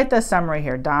words, I'll write the summary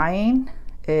here. Diene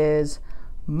is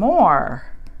more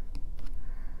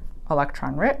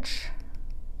electron rich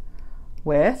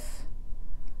with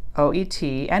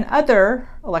OET and other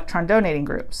electron donating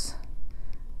groups,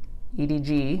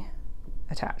 EDG,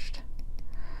 attached.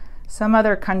 Some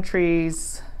other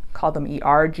countries call them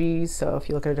ERGs, so if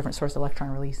you look at a different source of electron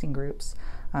releasing groups,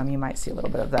 you might see a little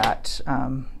bit of that,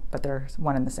 but they're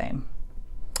one and the same.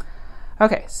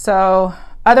 Okay, so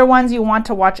other ones you want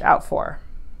to watch out for.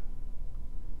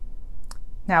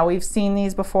 Now we've seen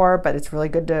these before, but it's really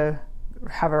good to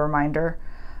have a reminder.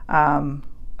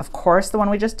 Of course, the one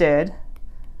we just did,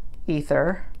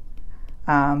 ether,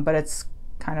 but it's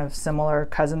kind of similar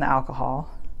cousin to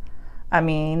alcohol.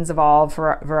 Amines of all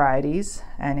varieties,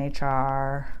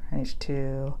 NHR,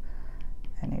 NH2,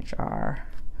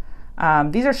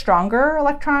 NHR. These are stronger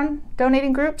electron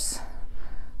donating groups.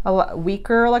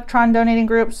 Weaker electron donating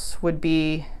groups would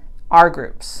be R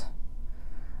groups.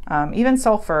 Even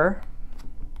sulfur,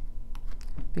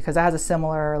 because it has a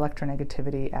similar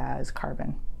electronegativity as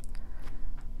carbon.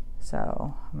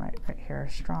 So I might write here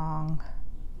strong,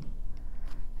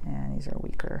 and these are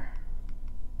weaker.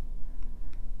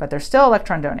 But they're still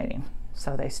electron donating,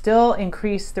 so they still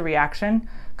increase the reaction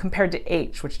compared to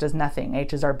H, which does nothing.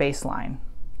 H is our baseline.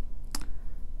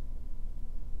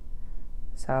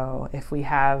 So if we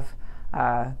have,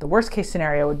 the worst case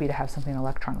scenario would be to have something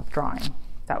electron withdrawing.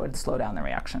 That would slow down the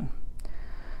reaction.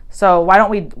 So why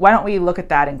don't we look at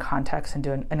that in context and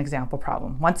do an example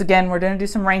problem. Once again, we're going to do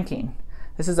some ranking.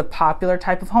 This is a popular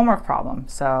type of homework problem,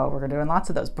 so we're doing lots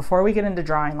of those. Before we get into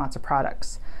drawing lots of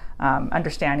products,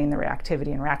 understanding the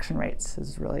reactivity and reaction rates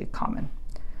is really common.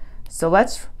 So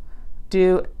let's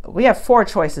do, we have 4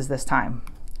 choices this time.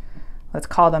 Let's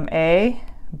call them A,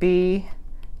 B,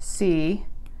 C,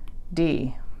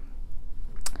 D.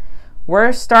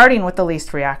 We're starting with the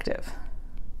least reactive.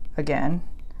 Again,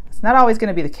 it's not always going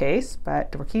to be the case,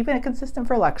 but we're keeping it consistent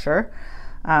for lecture.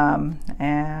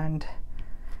 And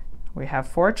we have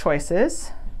 4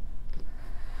 choices.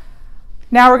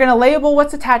 Now we're going to label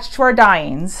what's attached to our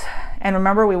dienes. And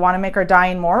remember, we want to make our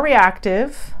diene more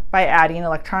reactive by adding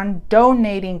electron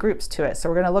donating groups to it. So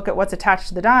we're going to look at what's attached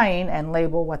to the diene and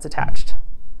label what's attached.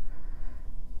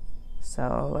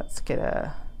 So let's get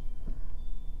a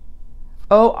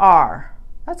OR.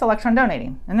 That's electron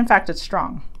donating. And in fact, it's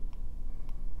strong.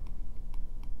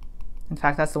 In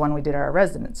fact, that's the one we did our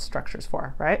resonance structures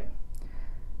for, right?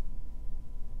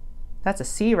 That's a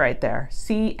C right there.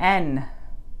 CN,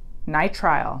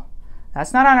 nitrile.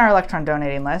 That's not on our electron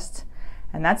donating list.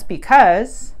 And that's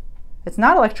because it's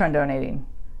not electron donating.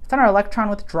 It's on our electron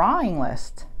withdrawing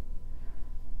list.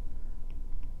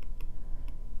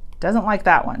 Doesn't like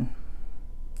that one.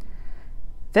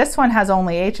 This one has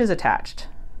only H's attached.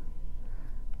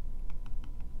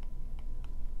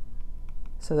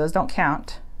 So those don't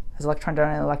count as electron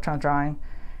donating, electron drawing.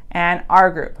 And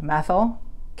R group, methyl,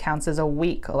 counts as a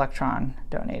weak electron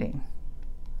donating.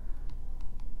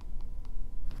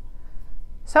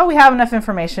 So we have enough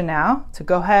information now to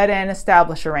go ahead and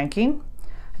establish a ranking.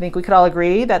 I think we could all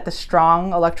agree that the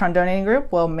strong electron donating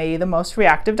group will be the most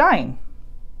reactive dying.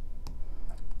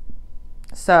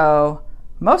 So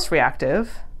most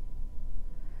reactive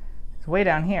is way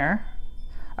down here.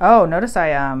 Oh, notice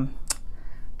I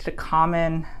did a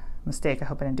common mistake. I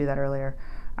hope I didn't do that earlier.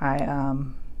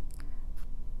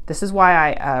 This is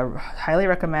why I highly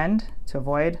recommend, to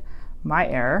avoid my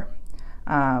error,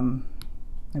 let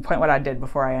me point what I did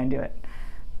before I undo it.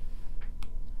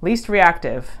 Least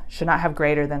reactive should not have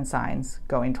greater than signs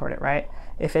going toward it, right?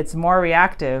 If it's more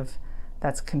reactive,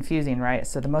 that's confusing, right?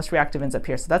 So the most reactive ends up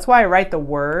here. So that's why I write the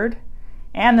word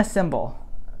and the symbol,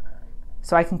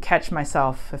 so I can catch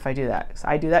myself if I do that. So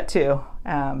I do that too.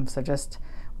 So just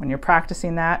when you're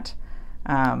practicing that,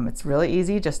 it's really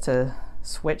easy just to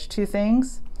switch two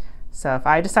things. So if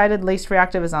I decided least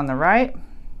reactive is on the right,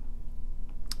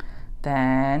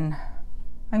 then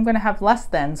I'm going to have less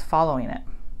thans following it.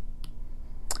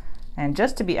 And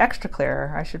just to be extra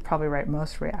clear, I should probably write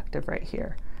most reactive right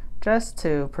here, just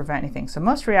to prevent anything. So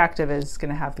most reactive is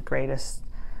going to have the greatest,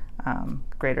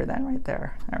 greater than right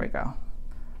there. There we go.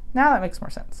 Now that makes more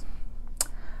sense.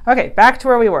 Okay, back to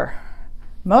where we were.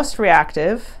 Most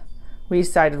reactive, we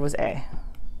decided was A.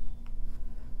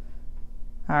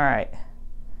 All right.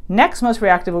 Next most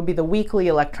reactive would be the weakly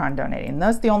electron donating.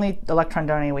 That's the only electron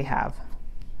donating we have.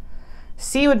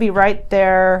 C would be right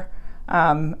there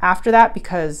after that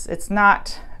because it's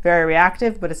not very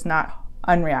reactive, but it's not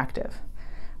unreactive.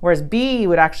 Whereas B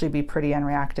would actually be pretty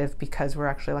unreactive because we're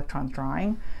actually electrons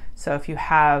drawing. So if you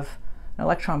have an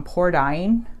electron poor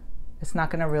dying, it's not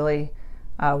going to really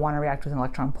want to react with an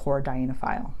electron poor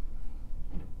dienophile.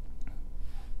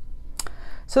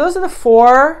 So those are the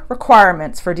 4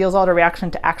 requirements for Diels-Alder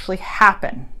reaction to actually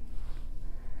happen.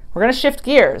 We're going to shift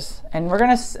gears and we're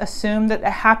going to assume that it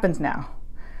happens now.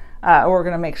 Or we're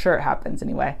going to make sure it happens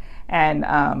anyway.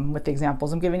 And with the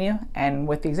examples I'm giving you,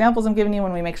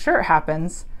 when we make sure it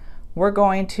happens, we're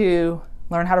going to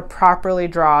learn how to properly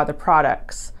draw the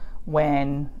products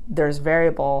when there's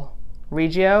variable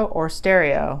regio or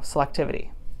stereo selectivity.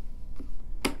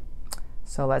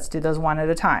 So let's do those one at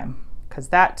a time, because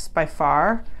that's by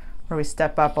far where we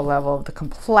step up a level of the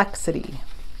complexity.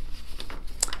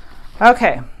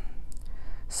 Okay,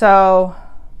 so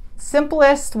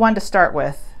simplest one to start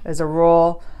with is a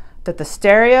rule that the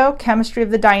stereochemistry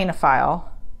of the dienophile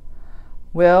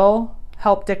will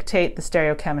help dictate the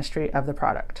stereochemistry of the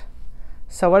product.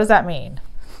 So what does that mean?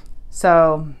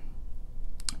 So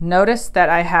notice that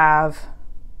I have,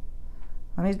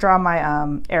 let me draw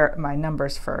my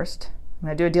numbers first. I'm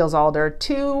going to do a Diels-Alder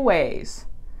 2 ways,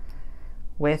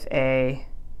 with a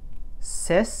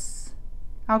cis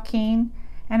alkene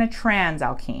and a trans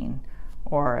alkene,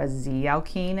 or a Z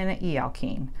alkene and an E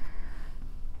alkene.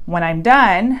 When I'm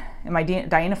done, in my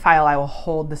dienophile, I will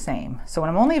hold the same. So when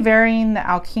I'm only varying the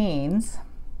alkenes,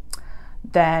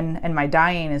 then, and my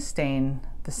diene is staying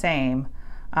the same,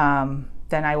 then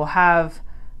I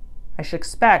should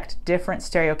expect different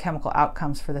stereochemical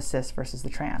outcomes for the cis versus the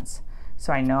trans.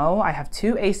 So I know I have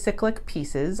 2 acyclic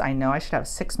pieces. I know I should have a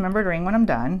 6-membered ring when I'm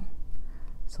done.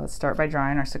 So let's start by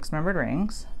drawing our 6-membered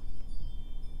rings.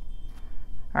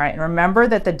 All right, and remember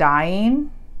that the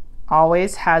diene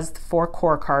always has 4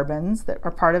 core carbons that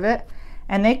are part of it,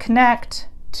 and they connect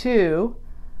to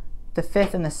the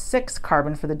 5th and the 6th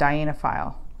carbon for the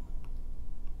dienophile.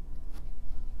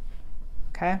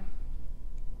 Okay?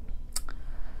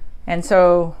 And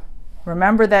so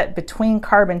remember that between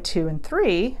carbon 2 and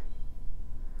 3,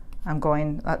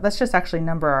 let's just actually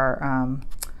number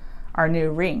our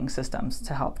new ring systems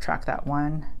to help track that.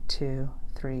 1, 2,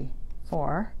 3,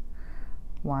 4.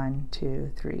 1,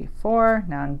 2, 3, 4.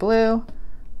 Now in blue,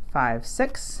 5,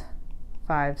 6,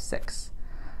 5, 6.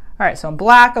 All right, so in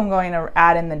black, I'm going to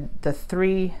add in the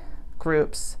 3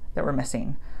 groups that we're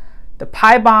missing. The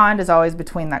pi bond is always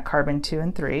between that carbon 2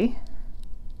 and 3.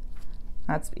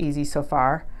 That's easy so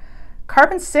far.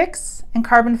 Carbon 6 and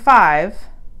carbon 5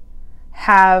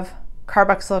 have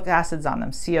carboxylic acids on them,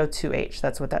 CO2H.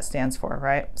 That's what that stands for,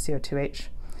 right? CO2H.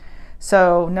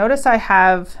 So notice I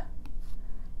have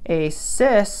a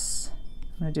cis,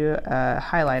 I'm going to do a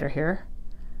highlighter here,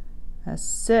 a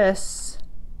cis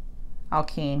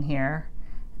alkene here,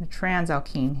 and a trans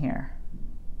alkene here.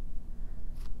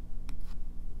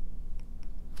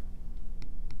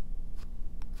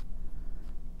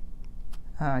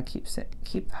 keep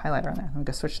the highlighter on there. Let me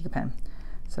go switch to the pen.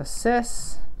 So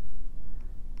cis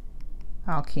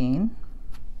alkene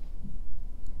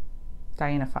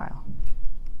dienophile.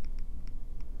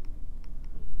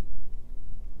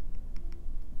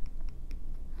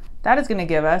 That is going to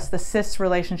give us the cis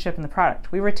relationship in the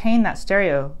product. We retain that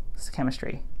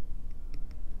stereochemistry.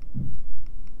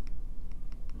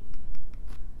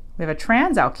 We have a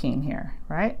trans alkene here,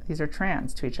 right? These are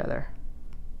trans to each other.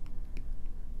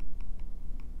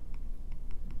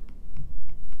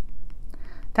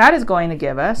 That is going to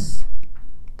give us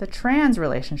the trans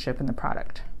relationship in the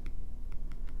product.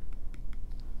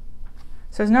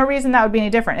 So there's no reason that would be any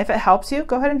different. If it helps you,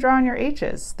 go ahead and draw on your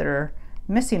H's that are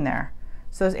missing there.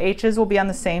 So those H's will be on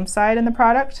the same side in the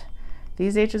product.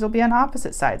 These H's will be on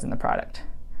opposite sides in the product.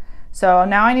 So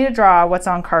now I need to draw what's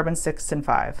on carbon 6 and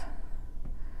 5.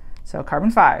 So carbon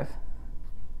 5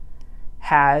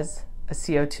 has a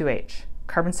CO2H.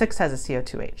 Carbon 6 has a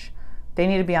CO2H. They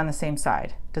need to be on the same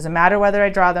side. Does it matter whether I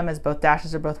draw them as both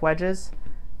dashes or both wedges?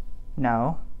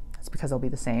 No, that's because they'll be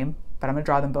the same, but I'm going to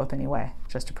draw them both anyway,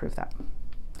 just to prove that.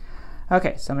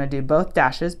 Okay, so I'm going to do both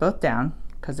dashes, both down,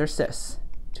 because they're cis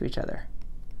to each other.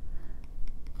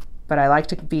 But I like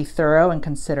to be thorough and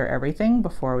consider everything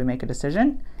before we make a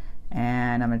decision,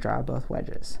 and I'm going to draw both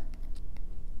wedges.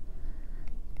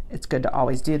 It's good to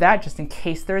always do that, just in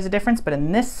case there is a difference, but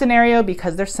in this scenario,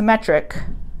 because they're symmetric,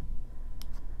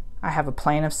 I have a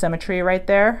plane of symmetry right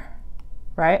there,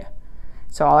 right?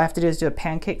 So all I have to do is do a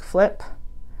pancake flip,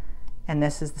 and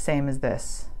this is the same as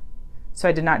this. So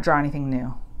I did not draw anything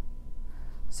new.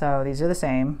 So these are the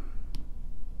same.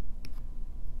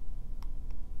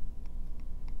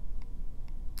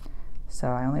 So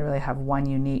I only really have one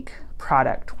unique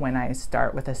product when I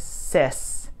start with a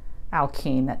cis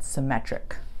alkene that's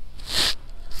symmetric.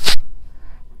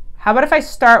 How about if I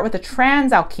start with a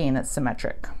trans alkene that's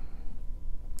symmetric?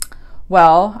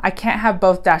 Well, I can't have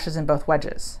both dashes and both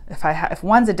wedges. If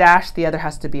one's a dash, the other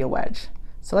has to be a wedge.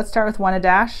 So let's start with one a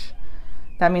dash.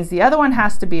 That means the other one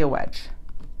has to be a wedge.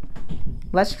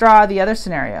 Let's draw the other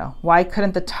scenario. Why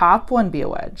couldn't the top one be a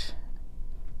wedge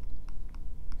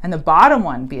and the bottom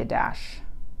one be a dash?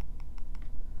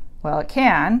 Well, it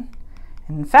can.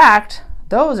 And in fact,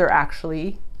 those are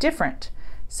actually different.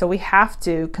 So we have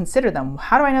to consider them.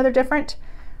 How do I know they're different?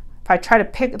 If I try to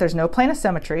pick, there's no plane of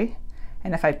symmetry.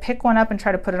 And if I pick one up and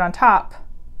try to put it on top,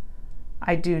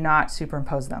 I do not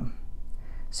superimpose them.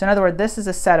 So in other words, this is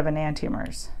a set of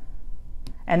enantiomers,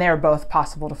 and they are both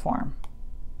possible to form.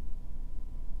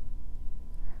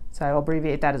 So I will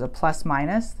abbreviate that as a plus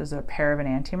minus. Those are a pair of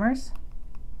enantiomers,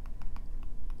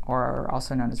 or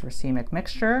also known as racemic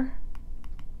mixture.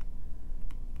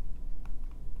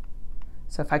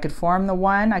 So if I could form the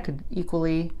one, I could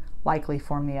equally likely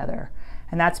form the other.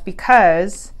 And that's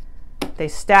because they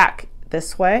stack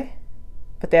this way,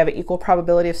 but they have an equal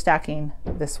probability of stacking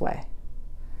this way,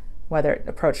 whether it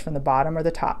approached from the bottom or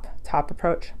the top. Top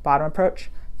approach, bottom approach,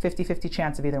 50-50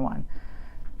 chance of either one.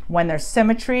 When there's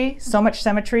symmetry, so much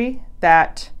symmetry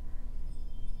that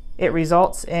it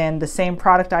results in the same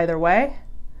product either way,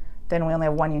 then we only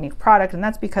have one unique product, and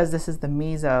that's because this is the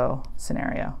meso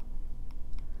scenario.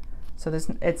 So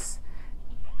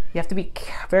you have to be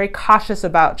very cautious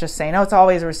about just saying, oh, it's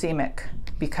always racemic,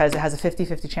 because it has a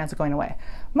 50-50 chance of going away.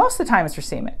 Most of the time it's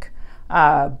racemic.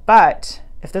 But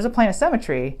if there's a plane of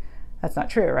symmetry, that's not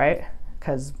true, right?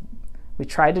 Because we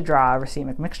tried to draw a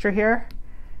racemic mixture here,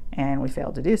 and we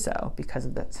failed to do so because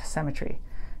of the symmetry.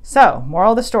 So,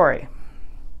 moral of the story.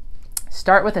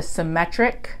 Start with a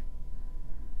symmetric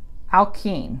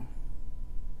alkene.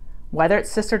 Whether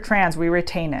it's cis or trans, we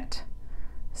retain it.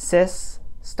 Cis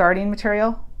starting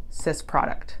material, cis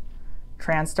product.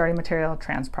 Trans starting material,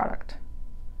 trans product.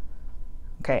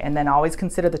 Okay, and then always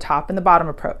consider the top and the bottom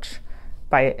approach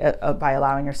by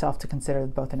allowing yourself to consider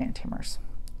both enantiomers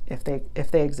if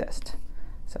they exist.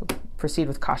 So proceed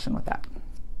with caution with that.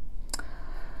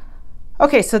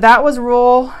 Okay, so that was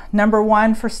rule number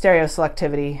 1 for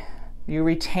stereoselectivity. You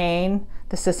retain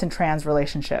the cis and trans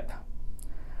relationship.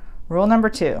 Rule number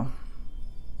 2.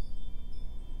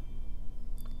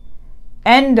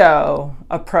 Endo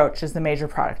approach is the major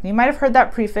product. You might have heard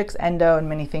that prefix endo in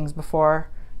many things before.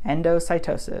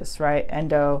 Endocytosis, right?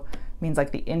 Endo means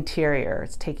like the interior.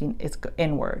 It's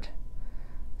inward.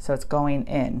 So it's going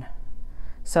in.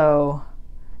 So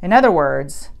in other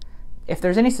words, if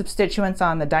there's any substituents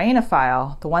on the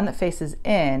dienophile, the one that faces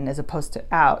in as opposed to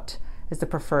out is the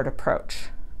preferred approach.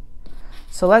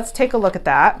 So let's take a look at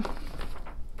that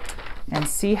and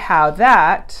see how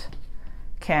that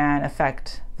can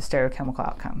affect the stereochemical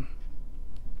outcome.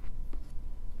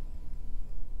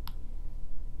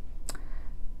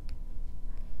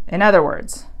 In other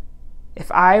words,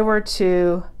 if I were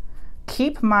to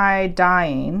keep my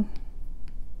dyeing,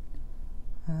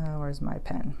 where's my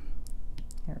pen?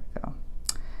 Here we go.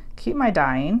 Keep my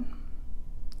dyeing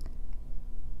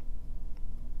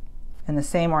in the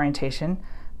same orientation,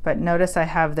 but notice I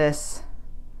have this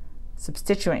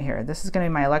substituent here. This is going to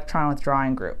be my electron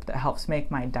withdrawing group that helps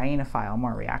make my dienophile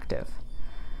more reactive.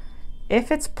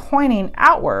 If it's pointing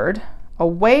outward,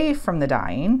 away from the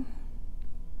dyeing,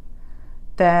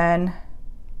 then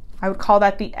I would call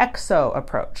that the exo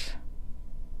approach.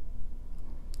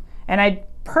 And I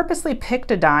purposely picked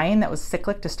a dyeing that was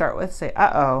cyclic to start with. Say,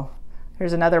 uh-oh,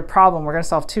 here's another problem. We're going to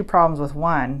solve two problems with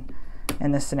one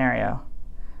in this scenario.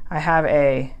 I have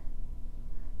a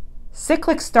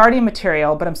cyclic starting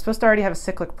material, but I'm supposed to already have a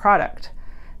cyclic product.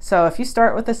 So if you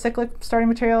start with a cyclic starting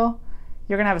material,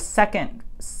 you're going to have a second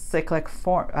cyclic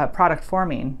product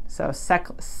forming. So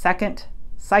second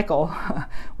cycle,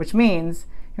 which means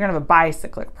you're going to have a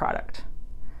bicyclic product.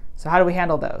 So how do we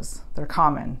handle those? They're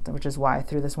common, which is why I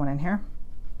threw this one in here.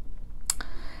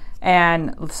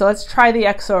 And so let's try the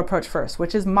exo approach first,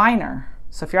 which is minor.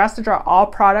 So if you're asked to draw all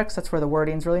products, that's where the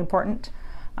wording is really important.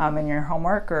 In your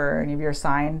homework or any of your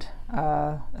assigned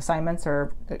assignments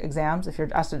or exams, if you're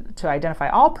asked to identify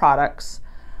all products,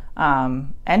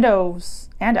 endos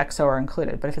and exo are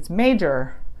included. But if it's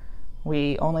major,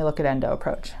 we only look at endo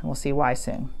approach, and we'll see why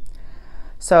soon.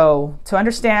 So to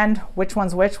understand which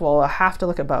one's which, we'll have to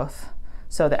look at both.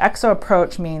 So the exo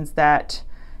approach means that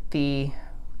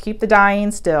keep the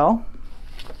dyeing still.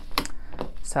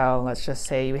 So let's just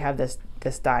say we have this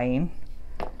dyeing,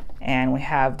 and we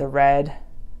have the red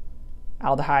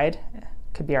aldehyde,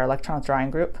 could be our electron withdrawing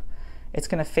group. It's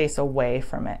going to face away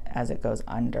from it as it goes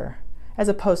under, as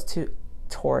opposed to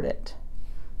toward it.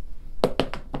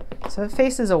 So it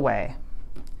faces away.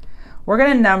 We're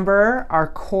going to number our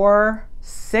core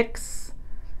 6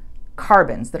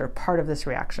 carbons that are part of this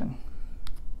reaction.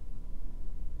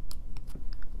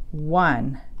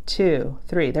 1, 2,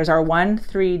 3. There's our 1,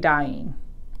 3 dyeing.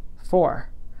 4.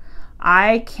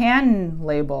 I can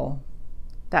label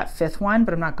that 5th one,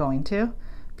 but I'm not going to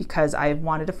because I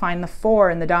wanted to find the 4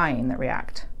 in the dyeing that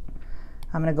react.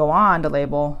 I'm going to go on to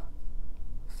label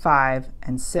 5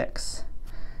 and 6.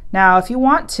 Now, if you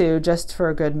want to, just for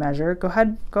a good measure, go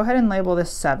ahead and label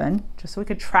this 7, just so we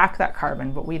could track that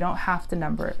carbon, but we don't have to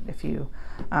number it if you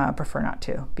prefer not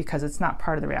to, because it's not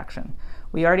part of the reaction.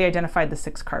 We already identified the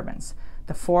 6 carbons.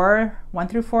 The 1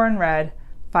 through 4 in red,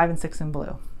 5 and 6 in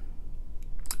blue.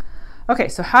 Okay,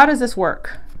 so how does this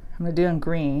work? I'm going to do in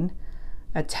green,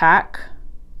 attack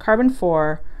carbon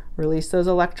 4, release those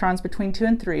electrons between 2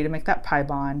 and 3 to make that pi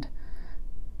bond.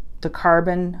 The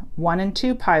carbon 1 and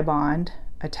 2 pi bond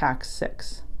attacks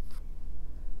 6.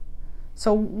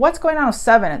 So what's going on with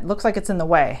 7? It looks like it's in the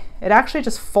way. It actually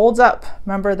just folds up.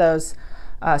 Remember those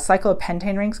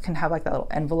cyclopentane rings can have like that little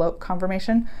envelope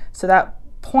conformation? So that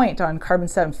point on carbon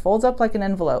 7 folds up like an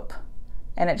envelope,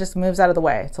 and it just moves out of the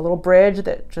way. It's a little bridge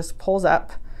that just pulls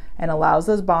up and allows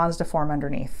those bonds to form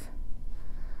underneath.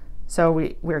 So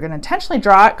we're going to intentionally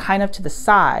draw it kind of to the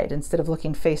side instead of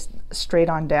looking face straight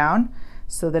on down,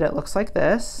 so that it looks like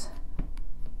this.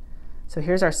 So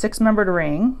here's our 6-membered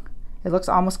ring. It looks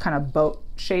almost kind of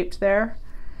boat-shaped there.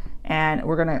 And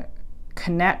we're going to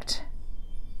connect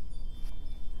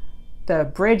the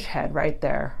bridge head right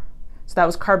there. So that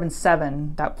was carbon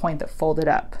 7, that point that folded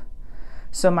up.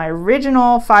 So my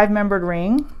original 5-membered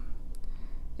ring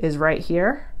is right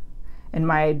here, and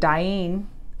my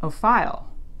dienophile,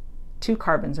 2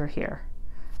 carbons are here.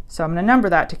 So I'm going to number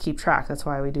that to keep track. That's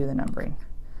why we do the numbering.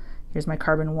 Here's my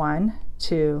carbon 1,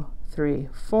 2, 3,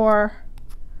 4.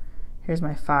 Here's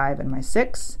my 5 and my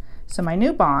 6. So my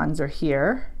new bonds are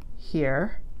here,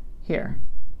 here, here.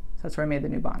 So that's where I made the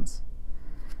new bonds.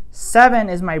 7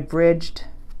 is my bridged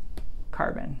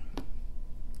carbon.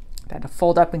 I had to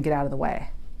fold up and get out of the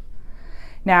way.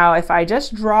 Now, if I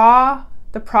just draw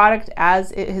the product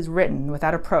as it is written with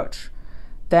that approach,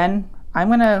 then I'm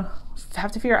going to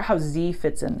have to figure out how Z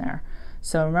fits in there.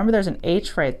 So remember there's an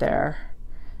H right there.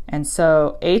 And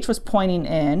so H was pointing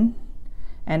in,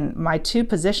 and my 2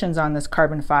 positions on this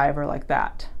carbon 5 are like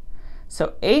that.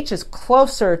 So H is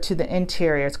closer to the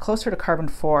interior, it's closer to carbon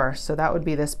 4, so that would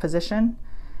be this position,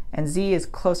 and Z is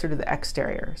closer to the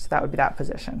exterior, so that would be that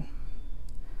position.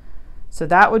 So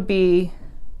that would be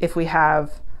if we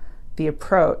have the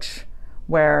approach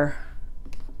where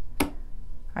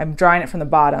I'm drawing it from the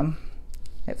bottom,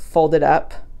 it folded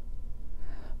up,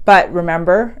 but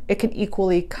remember, it can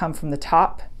equally come from the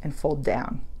top and fold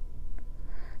down.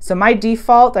 So my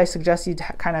default, I suggest you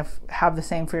kind of have the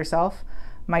same for yourself.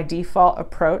 My default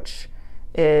approach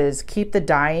is keep the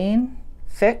dyeing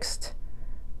fixed,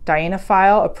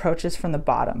 dienophile approaches from the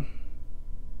bottom.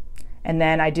 And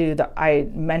then I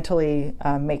mentally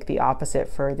make the opposite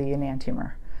for the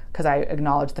enantiomer, because I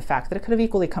acknowledge the fact that it could have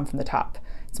equally come from the top.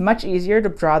 It's much easier to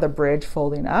draw the bridge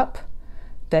folding up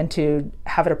than to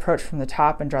have it approach from the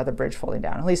top and draw the bridge folding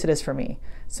down. At least it is for me.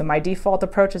 So my default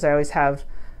approach is I always have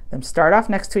them start off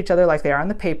next to each other like they are on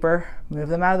the paper, move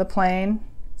them out of the plane.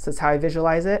 So that's how I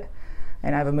visualize it.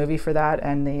 And I have a movie for that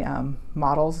and the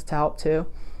models to help too.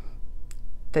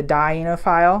 The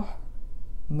dienophile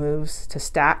moves to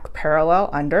stack parallel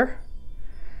under.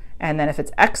 And then if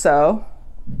it's exo,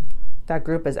 that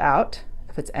group is out.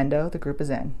 If it's endo, the group is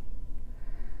in.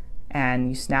 And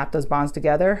you snap those bonds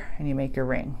together and you make your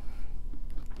ring.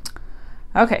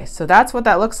 Okay, so that's what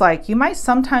that looks like. You might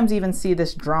sometimes even see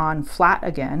this drawn flat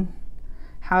again.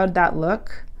 How would that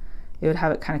look? It would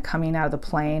have it kind of coming out of the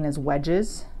plane as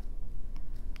wedges,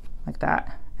 like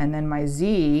that. And then my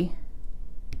Z,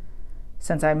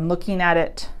 since I'm looking at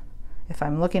it, if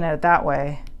I'm looking at it that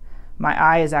way, my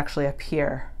I is actually up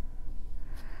here.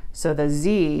 So the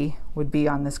Z would be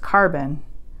on this carbon,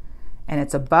 and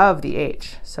it's above the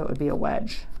H, so it would be a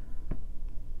wedge.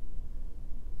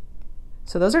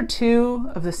 So those are two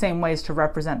of the same ways to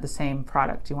represent the same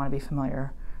product. You want to be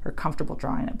familiar or comfortable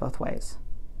drawing it both ways.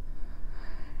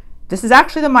 This is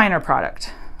actually the minor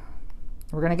product.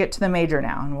 We're going to get to the major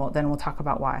now, and then we'll talk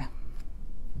about why.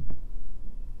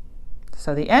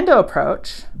 So the endo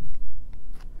approach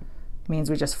means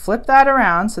we just flip that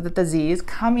around so that the Z is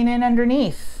coming in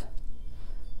underneath,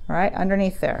 right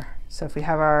underneath there. So if we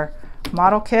have our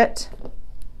model kit,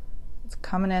 it's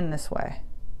coming in this way,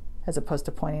 as opposed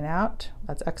to pointing out.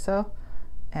 That's exo.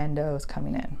 Endo is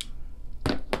coming in.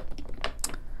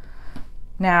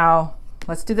 Now,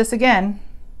 let's do this again.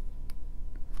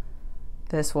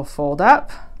 This will fold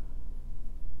up.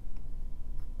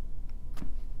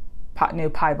 New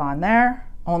pi bond there.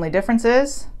 Only difference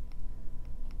is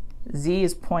Z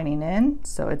is pointing in,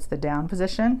 so it's the down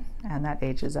position, and that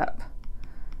H is up.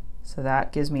 So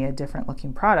that gives me a different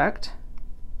looking product.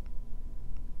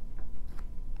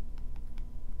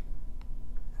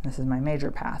 This is my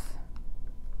major path.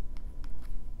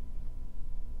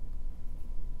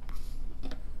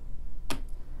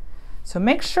 So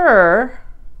make sure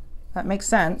that makes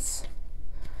sense.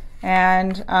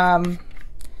 And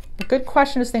a good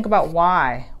question is to think about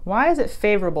why. Why is it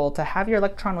favorable to have your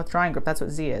electron withdrawing group, that's what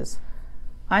Z is,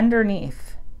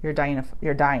 underneath your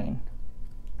diene?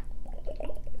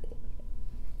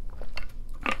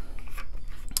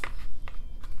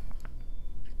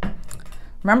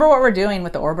 Remember what we're doing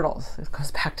with the orbitals. It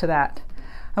goes back to that.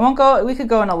 We could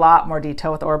go in a lot more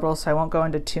detail with orbitals, so I won't go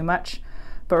into too much.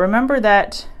 But remember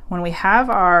that when we have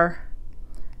our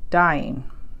diene,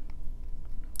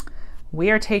 we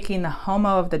are taking the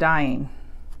HOMO of the diene,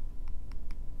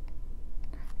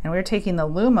 and we're taking the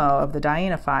LUMO of the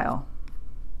dienophile.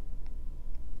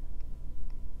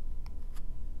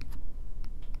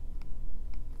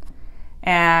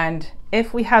 And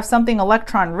if we have something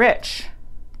electron rich,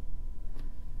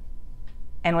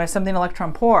 and we have something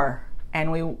electron poor,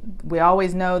 and we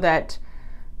always know that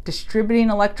distributing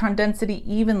electron density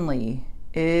evenly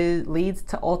leads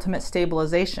to ultimate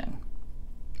stabilization.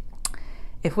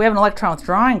 If we have an electron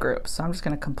withdrawing group, so I'm just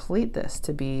going to complete this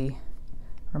to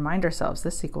remind ourselves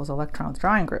this equals electron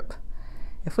withdrawing group.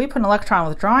 If we put an electron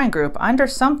withdrawing group under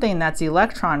something that's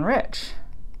electron rich,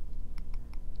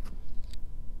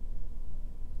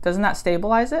 doesn't that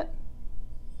stabilize it?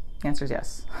 The answer is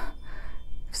yes.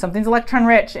 If something's electron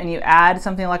rich and you add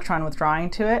something electron withdrawing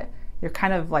to it, you're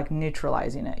kind of like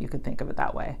neutralizing it. You could think of it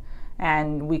that way.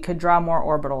 And we could draw more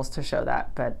orbitals to show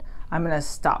that, but I'm going to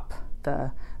stop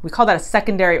we call that a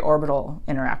secondary orbital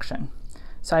interaction.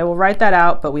 So I will write that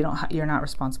out, but you're not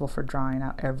responsible for drawing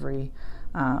out every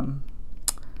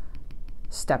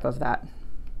step of that.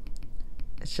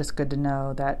 It's just good to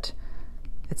know that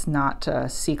it's not a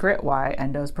secret why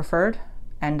endo is preferred.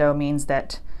 Endo means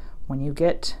that when you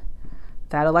get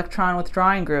that electron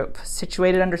withdrawing group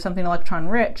situated under something electron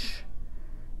rich,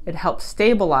 it helps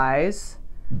stabilize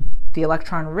the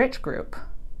electron rich group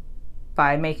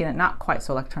by making it not quite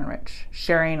so electron rich,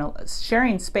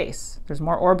 sharing space. There's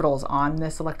more orbitals on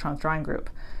this electron withdrawing group.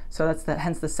 So that's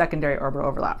hence the secondary orbital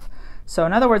overlap. So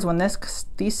in other words, when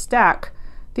these stack,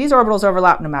 these orbitals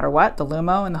overlap no matter what, the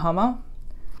LUMO and the HOMO,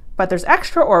 but there's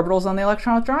extra orbitals on the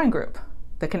electron withdrawing group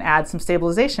that can add some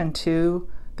stabilization to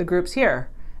the groups here.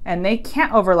 And they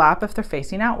can't overlap if they're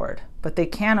facing outward, but they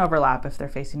can overlap if they're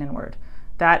facing inward.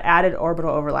 That added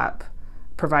orbital overlap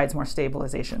provides more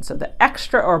stabilization. So the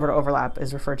extra orbital overlap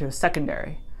is referred to as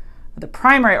secondary. The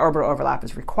primary orbital overlap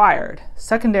is required.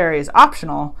 Secondary is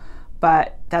optional,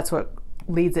 but that's what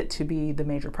leads it to be the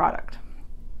major product.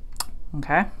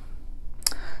 Okay,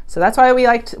 so that's why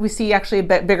we see actually a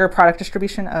bit bigger product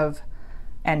distribution of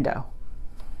endo.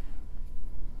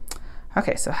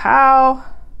 Okay, so how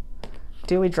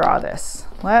do we draw this?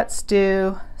 Let's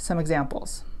do some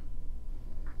examples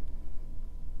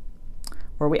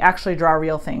where we actually draw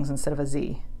real things instead of a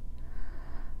Z.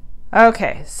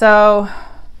 Okay, so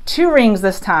 2 rings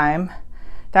this time.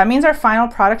 That means our final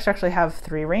product should actually have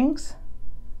 3 rings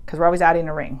because we're always adding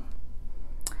a ring.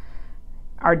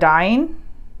 Our diene,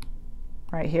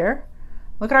 right here.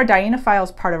 Look at our dienophile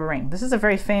as part of a ring. This is a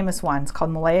very famous one. It's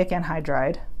called maleic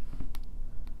anhydride.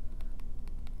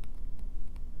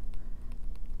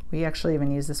 We actually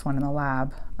even use this one in the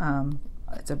lab.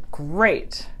 It's a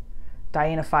great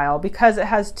dienophile because it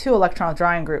has 2 electron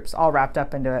withdrawing groups all wrapped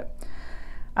up into it.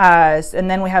 And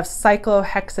then we have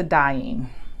cyclohexadiene.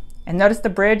 And notice the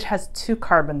bridge has 2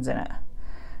 carbons in it.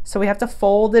 So we have to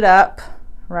fold it up,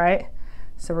 right?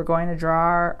 So we're going to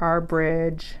draw our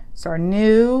bridge. So our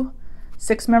new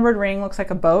 6-membered ring looks like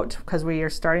a boat because we are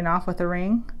starting off with a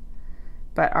ring.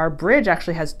 But our bridge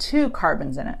actually has 2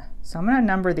 carbons in it. So I'm going to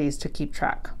number these to keep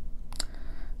track.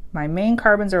 My main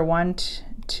carbons are 1,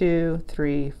 2,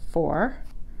 3, 4.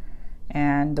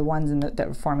 And the ones that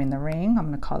are forming the ring, I'm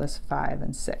going to call this 5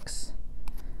 and 6.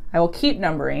 I will keep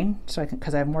numbering so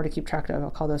because I have more to keep track of. I'll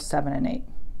call those 7 and 8.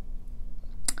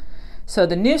 So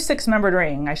the new 6-membered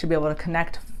ring, I should be able to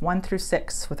connect 1 through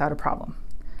 6 without a problem.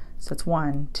 So it's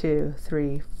 1, 2,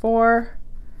 3, 4,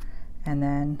 and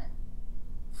then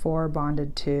 4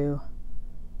 bonded to,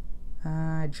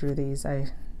 I drew these.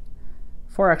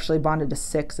 4 actually bonded to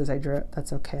 6 as I drew it.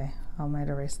 That's okay. I might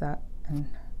erase that and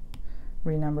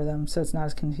renumber them so it's not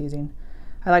as confusing.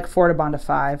 I like 4 to bond to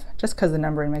 5 just because the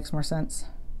numbering makes more sense.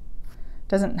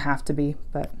 Doesn't have to be,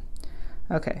 but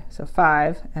okay. So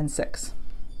 5 and 6.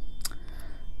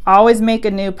 Always make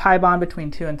a new pi bond between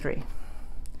 2 and 3.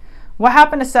 What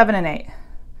happened to 7 and 8?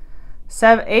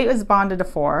 8 is bonded to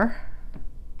 4.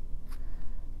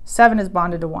 7 is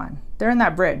bonded to 1. They're in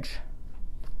that bridge.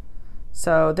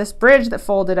 So this bridge that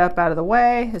folded up out of the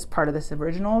way is part of this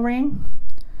original ring.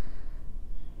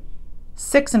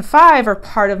 6 and 5 are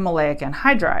part of maleic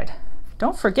anhydride.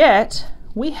 Don't forget,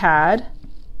 we had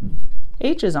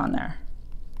H's on there.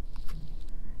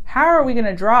 How are we going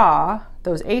to draw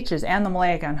those H's and the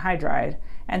maleic anhydride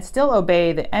and still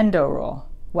obey the endo rule?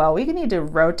 Well, we need to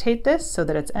rotate this so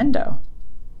that it's endo.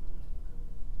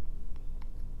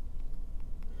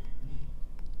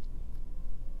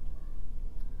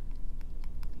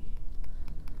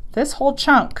 This whole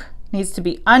chunk needs to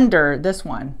be under this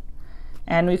one.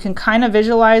 And we can kind of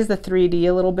visualize the 3D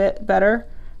a little bit better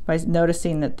by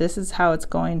noticing that this is how it's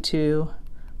going to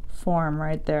form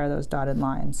right there, those dotted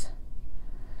lines.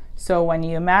 So when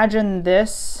you imagine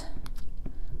this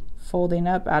folding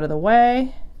up out of the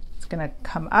way, it's going to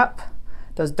come up.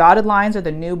 Those dotted lines are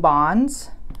the new bonds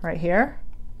right here.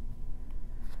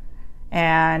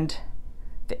 And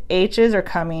the H's are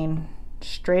coming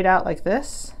straight out like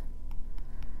this,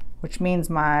 which means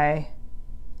my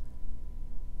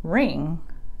ring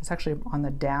is actually on the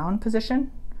down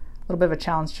position. A little bit of a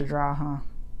challenge to draw, huh?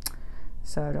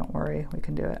 So don't worry, we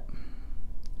can do it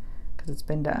because it's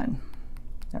been done.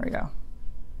 There we go.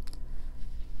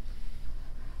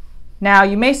 Now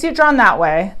you may see it drawn that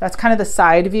way. That's kind of the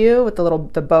side view with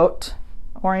the boat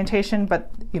orientation,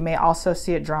 but you may also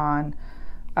see it drawn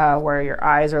where your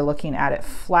eyes are looking at it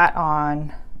flat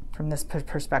on from this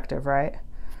perspective, right?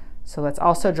 So let's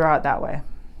also draw it that way.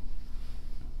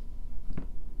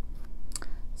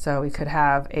 So we could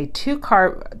have a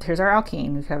here's our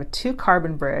alkene. We could have a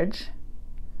 2-carbon bridge.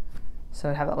 So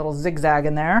it'd have that little zigzag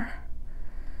in there.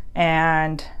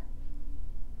 And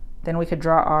then we could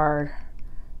draw our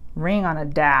ring on a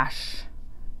dash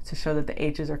to show that the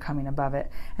H's are coming above it.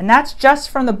 And that's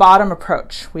just from the bottom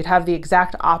approach. We'd have the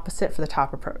exact opposite for the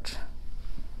top approach.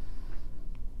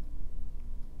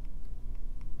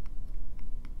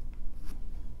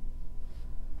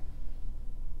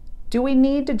 Do we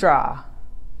need to draw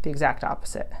the exact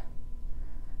opposite?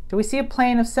 Do we see a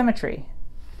plane of symmetry?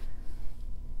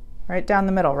 Right down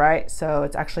the middle, right? So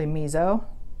it's actually meso.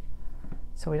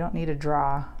 So we don't need to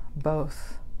draw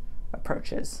both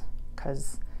approaches,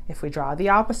 because if we draw the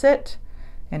opposite,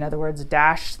 in other words,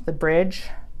 dash the bridge,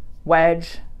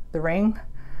 wedge the ring,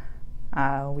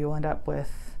 we will end up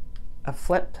with a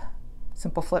flip,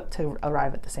 simple flip to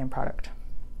arrive at the same product.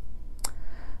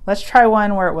 Let's try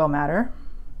one where it will matter.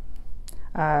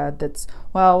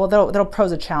 That'll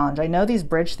pose a challenge. I know these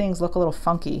bridge things look a little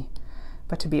funky,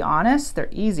 but to be honest, they're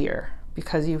easier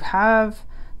because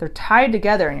they're tied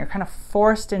together and you're kind of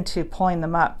forced into pulling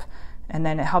them up and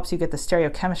then it helps you get the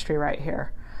stereochemistry right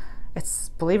here. It's,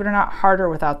 believe it or not, harder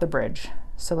without the bridge.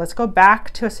 So let's go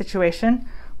back to a situation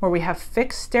where we have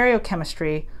fixed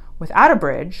stereochemistry without a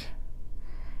bridge,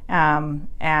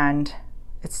 and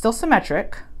it's still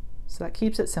symmetric, so that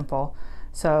keeps it simple.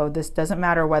 So this doesn't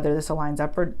matter whether this aligns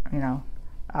up or,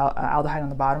 aldehyde on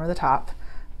the bottom or the top,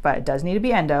 but it does need to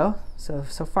be endo. So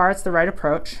far it's the right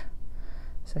approach.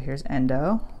 So here's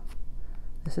endo,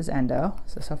 this is endo.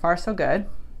 So far so good.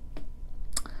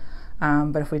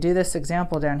 But if we do this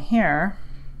example down here,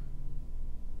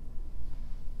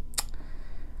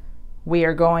 we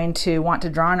are going to want to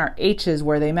draw in our H's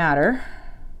where they matter.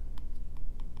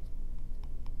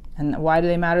 And why do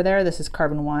they matter there? This is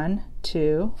carbon 1,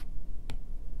 2.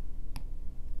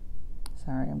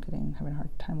 Sorry, I'm having a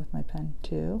hard time with my pen.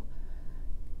 2.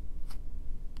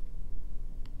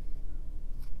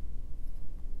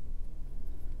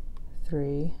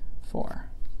 3, 4.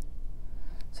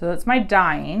 So that's my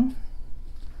diene.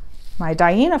 My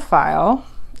dienophile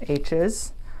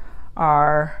H's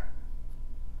are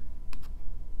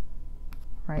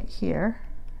right here.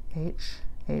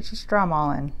 Just draw them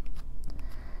all in.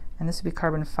 And this would be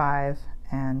carbon 5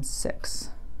 and 6.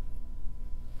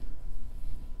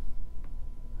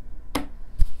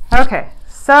 Okay,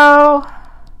 so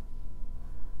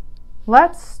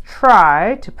let's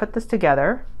try to put this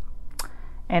together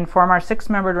and form our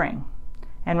 6-membered ring.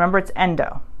 And remember, it's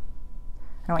endo.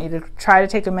 I want you to try to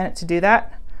take a minute to do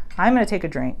that. I'm going to take a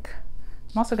drink.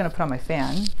 I'm also going to put on my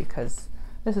fan because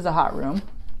this is a hot room.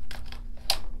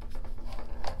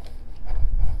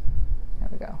 There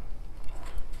we go.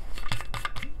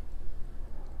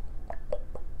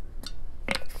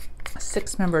 A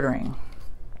 6-membered ring.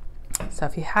 So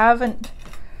if you haven't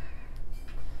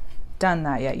done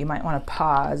that yet, you might want to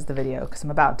pause the video because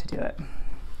I'm about to do it.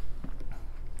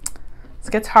 This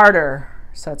gets harder,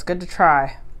 so it's good to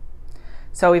try.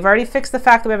 So we've already fixed the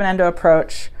fact that we have an endo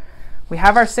approach. We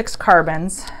have our 6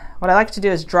 carbons. What I like to do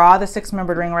is draw the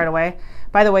 6-membered ring right away.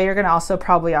 By the way, you're going to also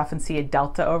probably often see a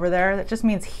delta over there. That just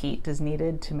means heat is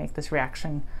needed to make this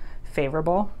reaction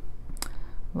favorable.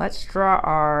 Let's draw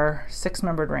our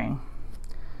 6-membered ring.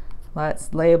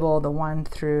 Let's label the 1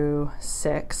 through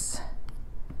 6.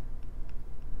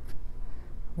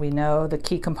 We know the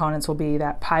key components will be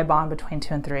that pi bond between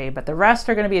 2 and 3, but the rest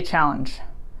are going to be a challenge.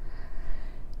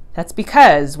 That's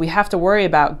because we have to worry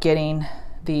about getting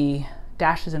the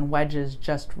dashes and wedges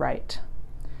just right.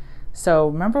 So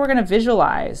remember, we're going to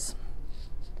visualize.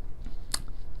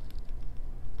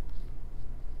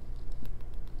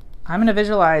 I'm going to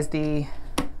visualize the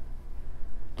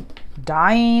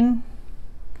diene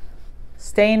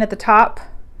staying at the top,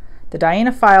 the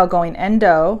dienophile going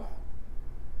endo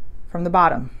from the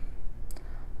bottom.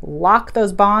 Lock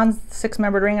those bonds,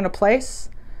 6-membered ring, into place.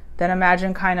 Then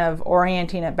imagine kind of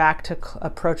orienting it back to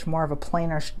approach more of a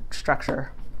planar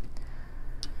structure.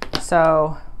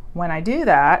 So when I do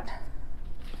that,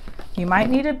 you might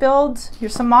need to build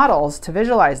some models to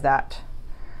visualize that.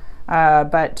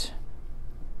 But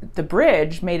the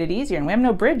bridge made it easier, and we have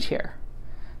no bridge here.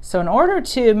 So in order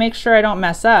to make sure I don't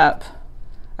mess up,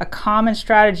 a common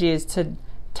strategy is to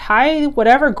tie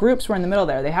whatever groups were in the middle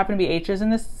there, they happen to be H's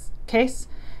in this case,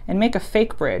 and make a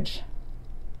fake bridge.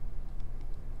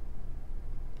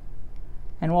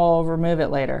 And we'll remove it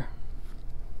later.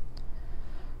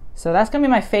 So that's going to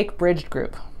be my fake bridged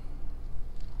group.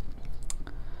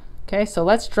 Okay, so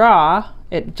let's draw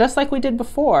it just like we did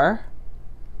before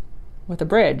with a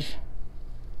bridge.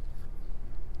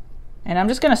 And I'm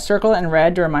just going to circle it in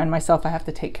red to remind myself I have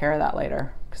to take care of that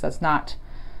later, because that's not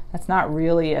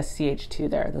really a CH2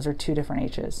 there. Those are 2 different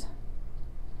H's.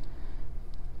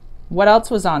 What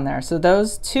else was on there? So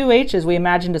those 2 H's we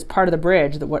imagined as part of the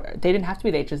bridge. They didn't have to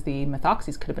be the H's, the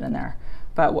methoxys could have been in there.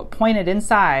 But what pointed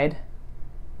inside,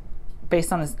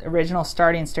 based on the original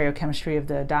starting stereochemistry of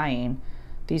the diene,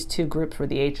 these 2 groups were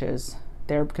the H's.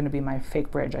 They're going to be my fake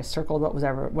bridge. I circled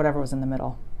whatever was in the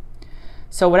middle.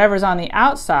 So whatever's on the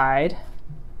outside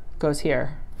goes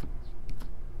here.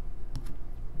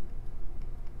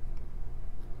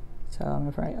 So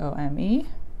I'm going to write OME.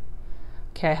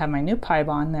 Okay, I have my new pi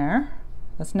bond there.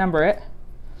 Let's number it.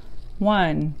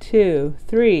 1, 2,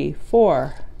 3,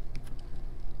 4,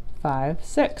 5,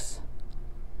 6.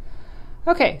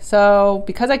 Okay, so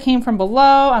because I came from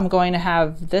below, I'm going to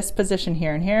have this position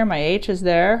here and here. My H is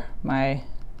there, my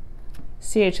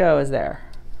CHO is there.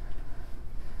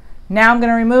 Now I'm going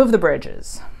to remove the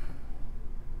bridges.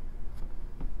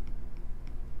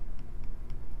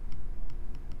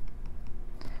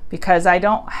 Because I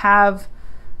don't have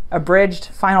a bridged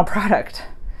final product.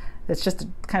 It's just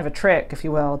kind of a trick, if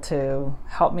you will, to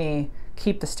help me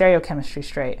keep the stereochemistry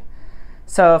straight.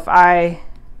 So if I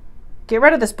get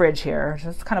rid of this bridge here,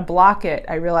 just kind of block it,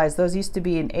 I realize those used to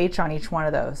be an H on each one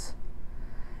of those.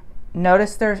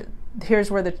 Notice here's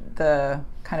where the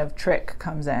kind of trick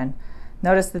comes in.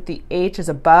 Notice that the H is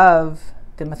above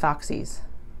the methoxys.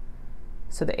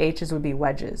 So the H's would be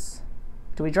wedges.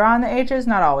 Do we draw on the H's?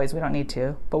 Not always, we don't need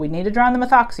to, but we need to draw on the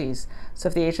methoxys. So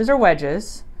if the H's are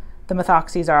wedges, the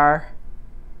methoxys are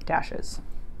dashes.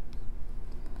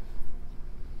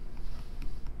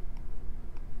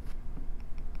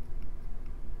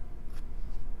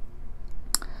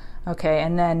 Okay,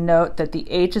 and then note that the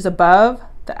H is above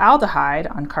the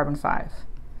aldehyde on carbon 5.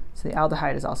 So the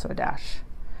aldehyde is also a dash.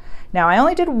 Now I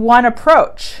only did one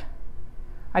approach.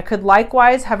 I could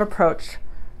likewise have approached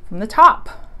from the top.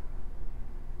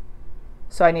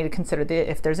 So I need to consider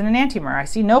if there's an enantiomer. I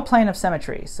see no plane of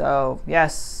symmetry, so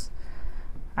yes,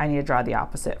 I need to draw the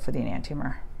opposite for the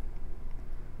enantiomer.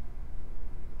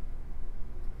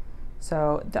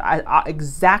 So the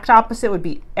exact opposite would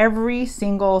be every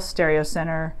single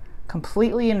stereocenter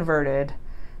completely inverted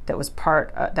that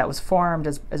was formed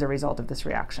as a result of this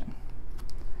reaction.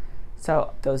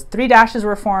 So those 3 dashes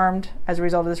were formed as a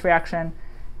result of this reaction.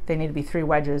 They need to be 3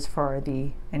 wedges for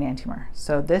the enantiomer.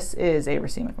 So this is a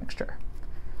racemic mixture.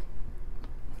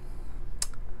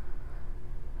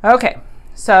 Okay,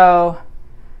 so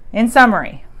in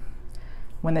summary,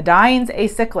 when the diene's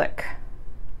acyclic,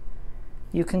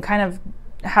 you can kind of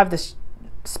have this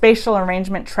spatial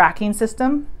arrangement tracking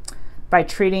system by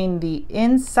treating the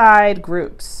inside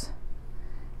groups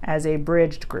as a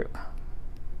bridged group.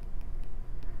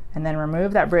 And then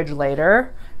remove that bridge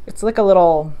later. It's like a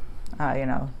little,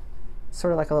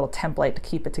 sort of like a little template to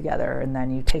keep it together, and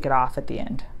then you take it off at the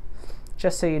end,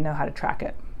 just so you know how to track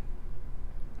it.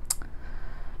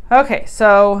 Okay,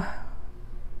 so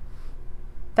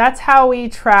that's how we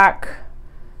track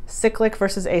cyclic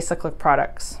versus acyclic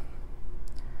products.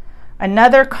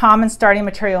 Another common starting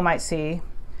material you might see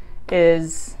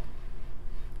is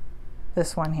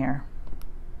this one here.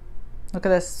 Look at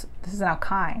this. This is an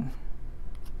alkyne.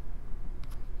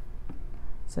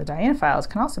 So dienophiles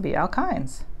can also be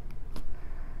alkynes.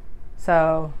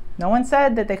 So no one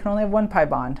said that they can only have 1 pi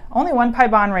bond. Only 1 pi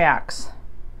bond reacts.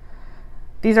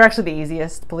 These are actually the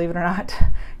easiest, believe it or not. You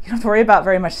don't have to worry about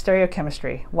very much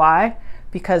stereochemistry. Why?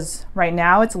 Because right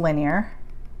now it's linear.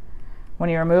 When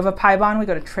you remove a pi bond, we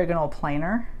go to trigonal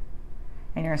planar.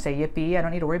 And you're going to say, yippee, I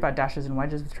don't need to worry about dashes and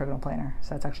wedges with trigonal planar.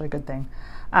 So that's actually a good thing.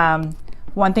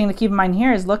 One thing to keep in mind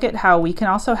here is look at how we can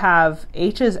also have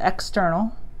H's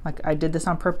external. Like I did this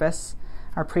on purpose.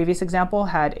 Our previous example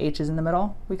had H's in the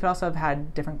middle. We could also have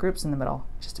had different groups in the middle.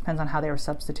 It just depends on how they were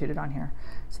substituted on here.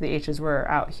 So the H's were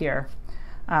out here.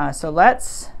 So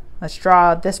let's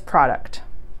draw this product.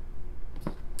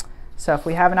 So if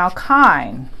we have an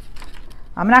alkyne,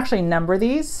 I'm going to actually number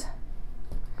these.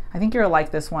 I think you're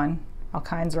like this one.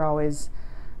 Alkynes are always,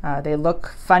 they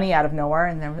look funny out of nowhere,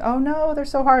 and they're, oh no, they're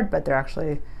so hard, but they're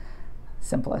actually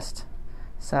simplest.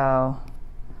 So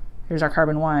here's our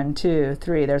carbon 1, 2,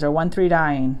 3. There's our 1,3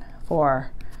 diene,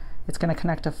 4. It's going to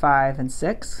connect to 5 and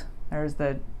 6. There's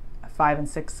the 5 and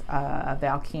 6 of the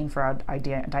alkene for our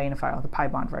dienophile, the pi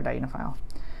bond for our dienophile.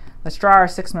 Let's draw our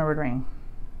 6-membered ring.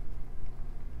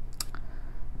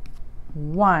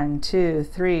 1, 2,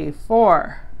 3,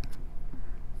 4,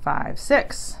 5,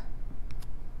 6.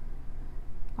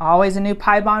 Always a new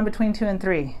pi bond between 2 and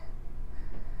 3.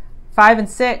 5 and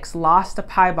 6 lost a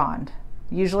pi bond.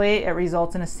 Usually it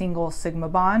results in a single sigma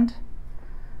bond,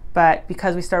 but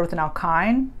because we start with an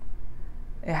alkyne,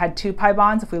 it had 2 pi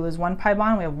bonds. If we lose 1 pi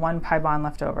bond, we have 1 pi bond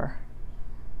left over.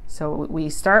 So we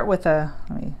start with a,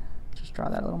 let me just draw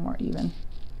that a little more even.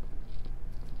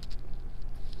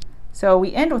 So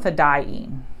we end with a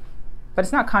diene, but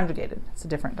it's not conjugated. It's a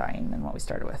different diene than what we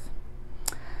started with.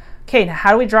 Okay, now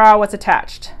how do we draw what's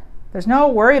attached? There's no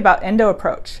worry about endo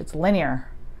approach. It's linear,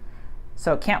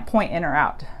 so it can't point in or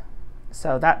out.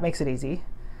 So that makes it easy.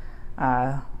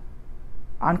 On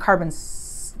carbon,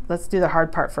 let's do the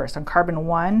hard part first. On carbon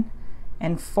 1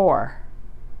 and 4.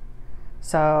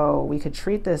 So we could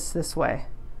treat this way.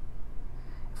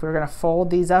 If we were going to fold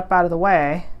these up out of the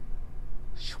way,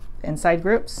 inside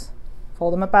groups,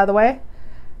 fold them up out of the way,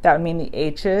 that would mean the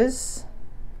H's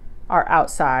are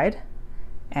outside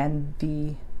and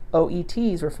the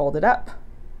OETs were folded up.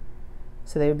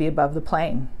 So they would be above the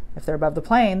plane. If they're above the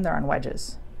plane, they're on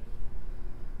wedges.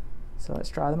 So let's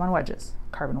draw them on wedges.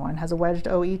 Carbon 1 has a wedged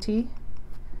OET.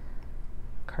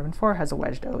 Carbon 4 has a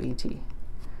wedged OET.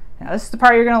 Now this is the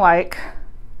part you're going to like.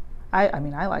 I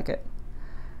mean, I like it.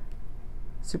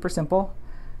 Super simple.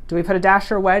 Do we put a dash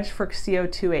or a wedge for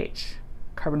CO2H?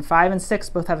 Carbon 5 and 6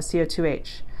 both have a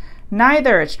CO2H.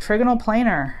 Neither. It's trigonal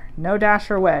planar. No dash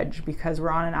or wedge because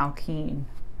we're on an alkene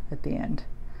at the end.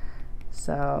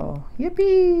 So,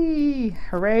 yippee!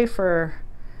 Hooray for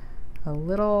a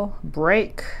little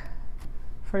break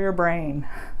for your brain.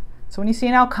 So when you see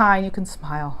an alkyne, you can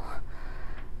smile,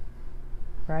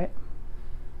 right?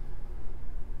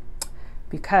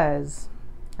 Because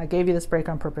I gave you this break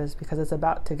on purpose because it's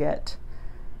about to get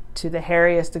to the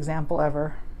hairiest example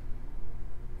ever.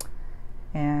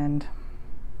 And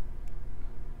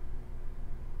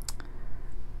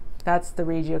that's the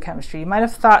regiochemistry. You might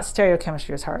have thought stereochemistry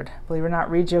was hard. Believe it or not,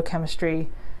 regiochemistry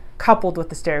coupled with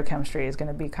the stereochemistry is going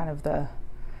to be kind of the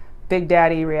big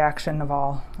daddy reaction of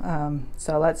all.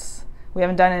 We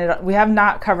have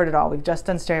not covered it all. We've just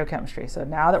done stereochemistry. So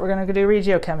now that we're going to do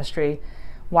regiochemistry,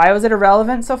 why was it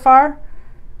irrelevant so far?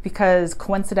 Because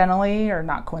coincidentally, or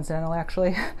not coincidentally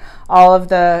actually, all of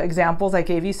the examples I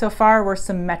gave you so far were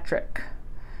symmetric.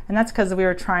 And that's because we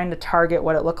were trying to target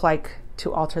what it looked like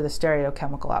to alter the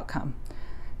stereochemical outcome.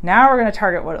 Now we're going to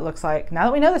target what it looks like. Now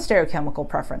that we know the stereochemical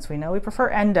preference, we know we prefer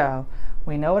endo,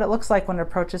 we know what it looks like when it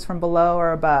approaches from below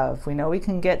or above, we know we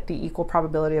can get the equal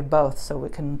probability of both, so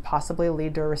it can possibly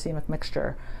lead to a racemic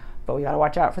mixture, but we got to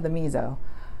watch out for the meso.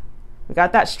 We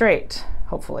got that straight,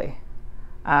 hopefully.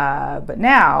 But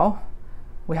now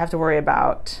we have to worry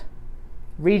about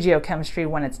regiochemistry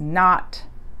when it's not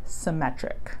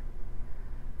symmetric.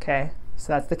 Okay,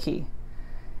 so that's the key.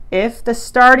 If the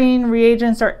starting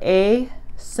reagents are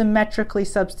asymmetrically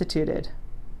substituted,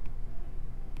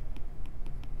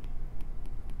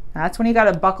 that's when you got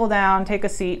to buckle down, take a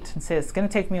seat, and say, it's going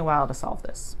to take me a while to solve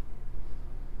this.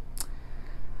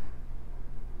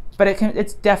 But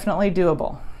it's definitely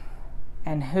doable.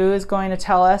 And who is going to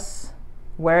tell us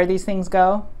where these things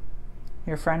go?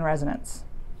 Your friend resonance.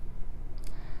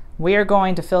 We are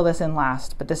going to fill this in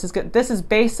last, but this is good. This is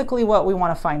basically what we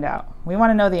want to find out. We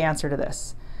want to know the answer to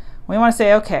this. We want to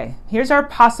say, okay, here's our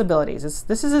possibilities.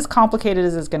 This is as complicated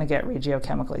as it's going to get,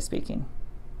 regiochemically speaking.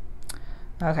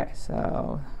 Okay,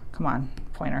 so come on,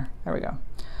 pointer. There we go.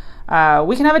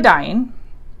 We can have a diene,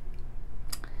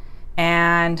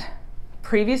 and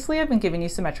previously I've been giving you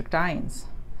symmetric dienes,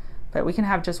 but we can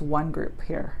have just one group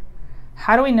here.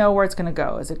 How do we know where it's going to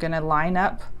go? Is it going to line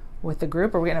up with the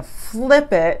group, or are we going to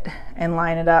flip it and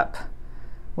line it up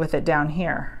with it down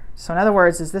here? So in other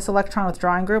words, is this electron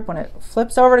withdrawing group, when it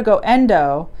flips over to go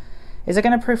endo, is it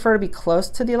going to prefer to be close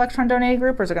to the electron donating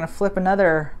group, or is it going to flip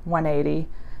another 180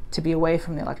 to be away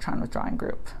from the electron withdrawing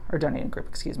group, or donating group,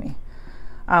 excuse me?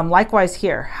 Likewise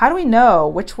here, how do we know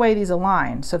which way these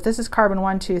align? So if this is carbon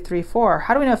 1, 2, 3, 4,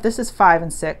 how do we know if this is 5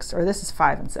 and 6 or this is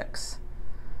 5 and 6?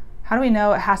 How do we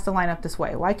know it has to line up this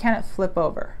way? Why can't it flip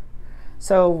over?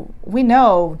 So we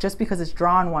know just because it's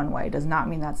drawn one way does not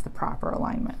mean that's the proper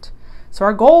alignment. So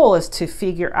our goal is to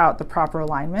figure out the proper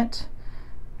alignment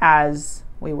as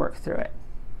we work through it.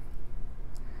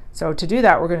 So to do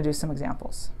that, we're going to do some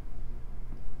examples.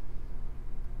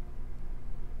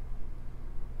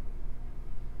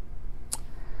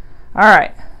 All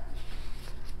right,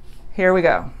 here we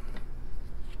go.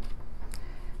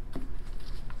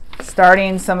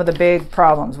 Starting some of the big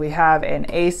problems. We have an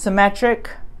asymmetric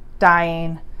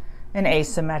diene, an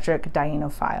asymmetric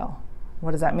dienophile.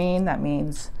 What does that mean? That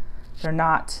means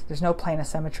there's no plane of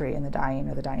symmetry in the diene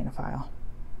or the dienophile.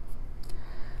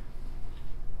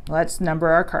 Let's number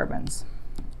our carbons.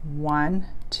 1,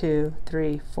 2,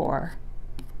 3, 4.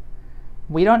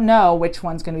 We don't know which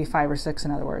one's going to be 5 or 6,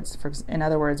 in other words. In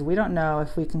other words, we don't know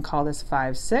if we can call this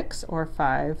 5, 6 or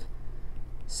 5,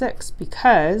 6,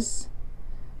 because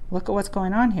look at what's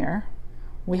going on here.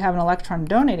 We have an electron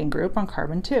donating group on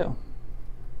carbon 2.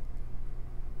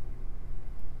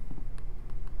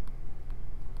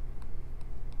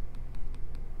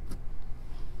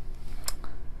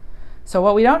 So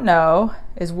what we don't know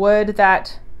is, would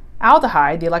that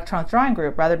aldehyde, the electron withdrawing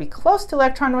group, rather be close to the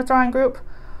electron withdrawing group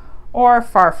or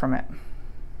far from it?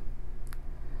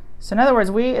 So in other words,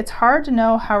 it's hard to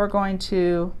know how we're going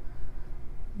to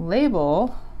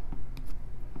label.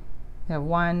 We have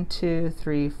 1, 2,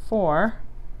 3, 4.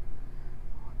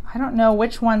 I don't know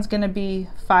which one's going to be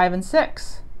 5 and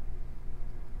 6.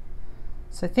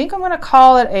 So I think I'm going to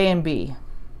call it A and B,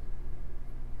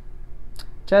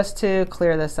 just to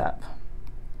clear this up.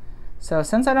 So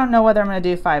since I don't know whether I'm going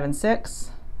to do 5 and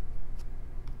 6,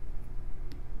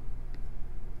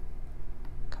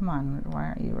 come on, why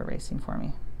aren't you erasing for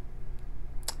me?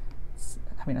 It's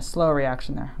having a slow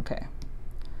reaction there. Okay.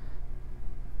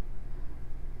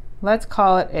 Let's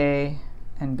call it A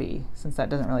and B, since that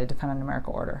doesn't really depend on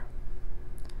numerical order.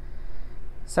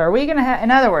 So are we going to have, in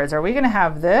other words, are we going to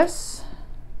have this,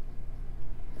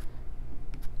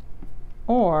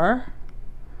 or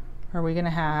are we going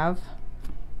to have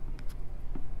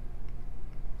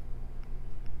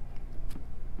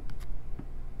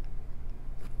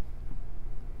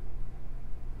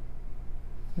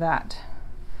that.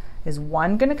 Is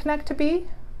 1 going to connect to B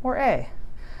or A?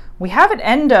 We have an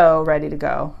endo ready to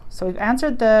go. So we've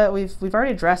answered we've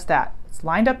already addressed that. It's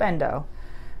lined up endo.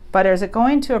 But is it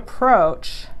going to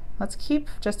approach,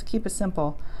 just to keep it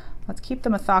simple, let's keep the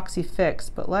methoxy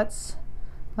fixed, but let's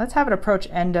have it approach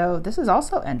endo. This is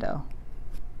also endo.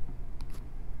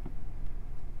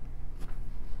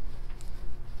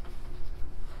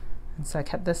 And so I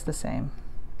kept this the same.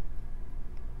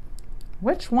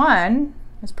 Which one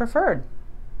is preferred?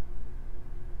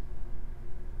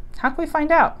 How can we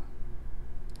find out?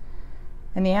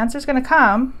 And the answer is going to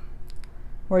come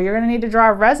where you're going to need to draw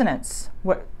a resonance.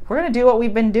 We're going to do what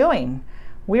we've been doing.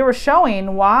 We were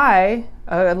showing why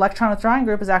an electron withdrawing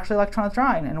group is actually electron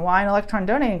withdrawing and why an electron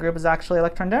donating group is actually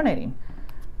electron donating.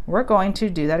 We're going to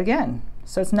do that again.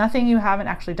 So it's nothing you haven't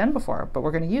actually done before, but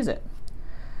we're going to use it.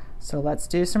 So let's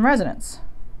do some resonance.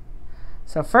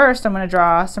 So first I'm going to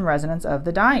draw some resonance of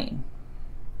the diene.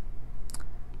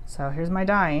 So here's my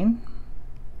diene.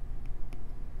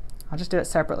 I'll just do it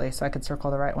separately so I could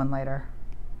circle the right one later.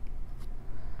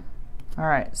 All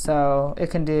right, so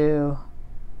it can do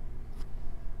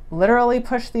literally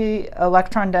push the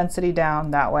electron density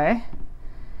down that way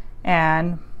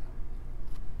and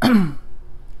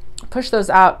push those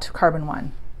out to carbon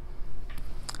 1.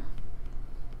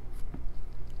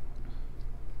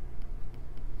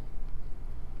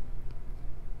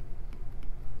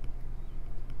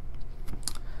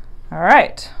 All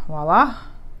right, voila.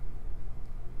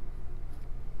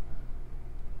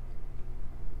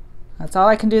 That's all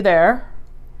I can do there.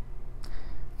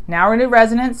 Now we're going to do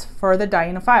resonance for the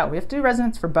dienophile. We have to do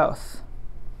resonance for both.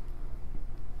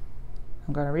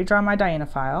 I'm going to redraw my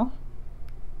dienophile.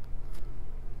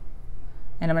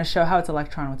 And I'm going to show how it's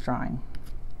electron withdrawing.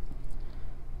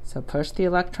 So push the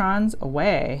electrons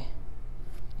away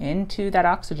into that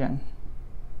oxygen.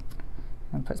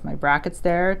 And put my brackets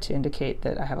there to indicate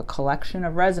that I have a collection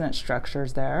of resonance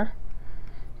structures there.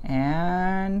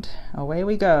 And away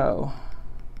we go.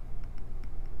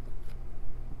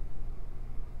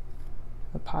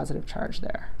 A positive charge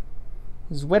there.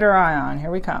 Zwitter ion,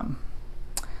 here we come.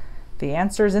 The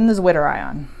answer is in the Zwitter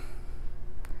ion.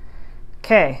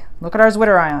 Okay, look at our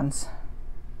Zwitter ions.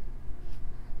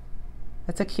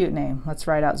 That's a cute name. Let's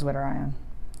write out Zwitter ion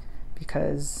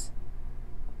because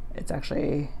it's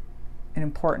actually an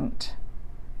important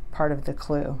part of the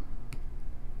clue.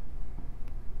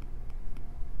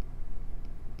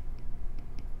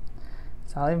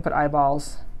 So I'll even put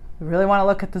eyeballs. We really want to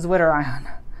look at the Zwitter ion.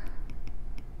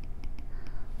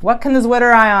 What can the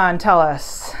Zwitter ion tell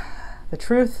us? The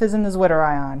truth is in the Zwitter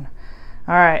ion.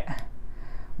 All right.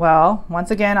 Well,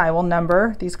 once again, I will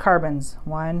number these carbons.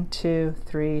 1, 2,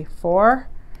 3, 4.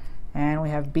 And we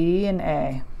have B and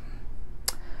A.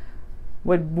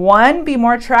 Would 1 be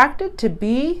more attracted to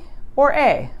B or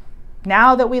A?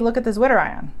 Now that we look at the Zwitter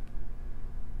ion.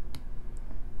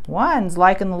 1's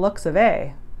liking the looks of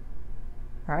A.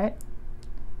 All right?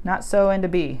 Not so into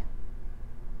B.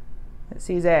 It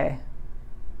sees A.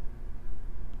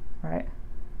 Right?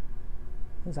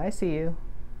 Because I see you.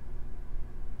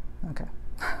 Okay.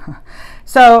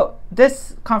 So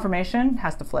this conformation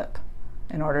has to flip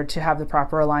in order to have the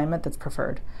proper alignment that's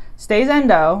preferred. Stays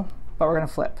endo, but we're going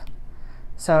to flip.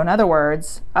 So in other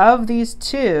words, of these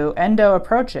two endo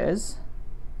approaches,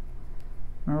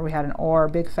 remember we had an OR,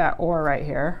 big fat OR right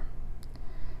here.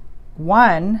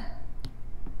 1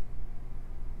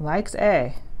 likes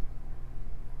A.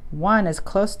 1 is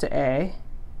close to A.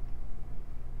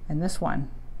 And this one.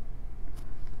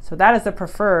 So that is the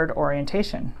preferred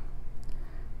orientation,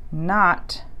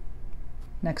 not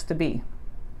next to B.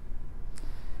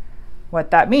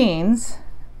 What that means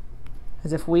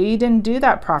is if we didn't do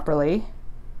that properly,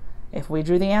 if we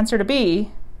drew the answer to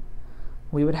B,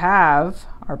 we would have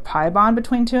our pi bond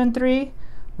between 2 and 3,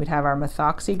 we'd have our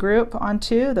methoxy group on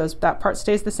 2, that part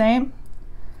stays the same,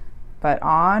 but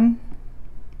I'm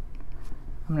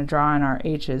going to draw in our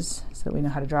H's so that we know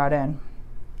how to draw it in.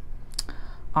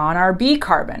 On our B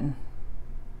carbon,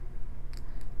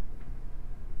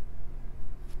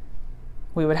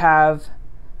 we would have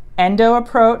endo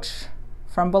approach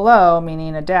from below,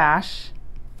 meaning a dash,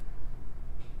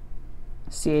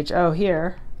 CHO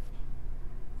here,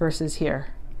 versus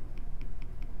here.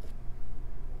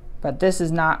 But this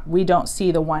is not, we don't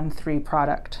see the 1, 3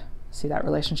 product. See that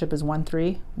relationship is 1,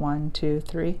 3, 1, 2,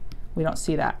 3. We don't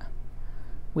see that.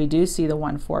 We do see the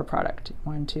 1, 4 product,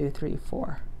 1, 2, 3,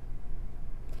 4.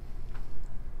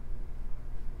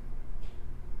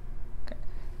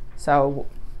 So,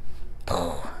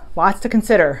 lots to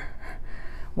consider.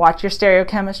 Watch your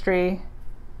stereochemistry,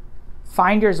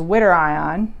 find your Zwitter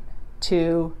ion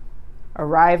to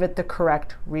arrive at the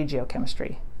correct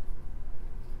regiochemistry.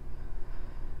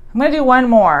 I'm going to do one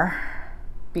more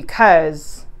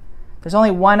because there's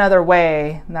only one other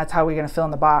way, and that's how we're going to fill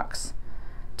in the box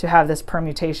to have this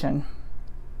permutation.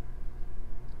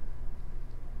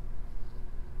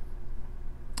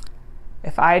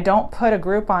 If I don't put a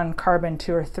group on carbon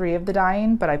 2 or 3 of the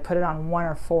diene, but I put it on 1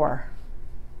 or 4,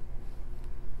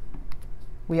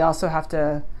 we also have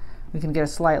to, we can get a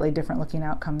slightly different looking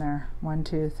outcome there. 1,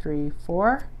 2, 3,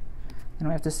 4. And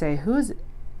we have to say who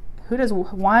does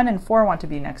 1 and 4 want to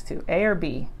be next to, A or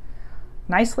B?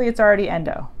 Nicely, it's already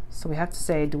endo. So we have to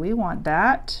say, do we want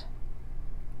that?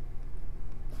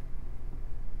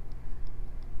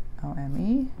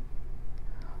 OME.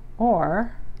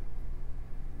 Or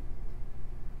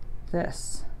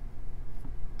this,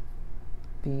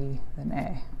 B, then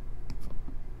A.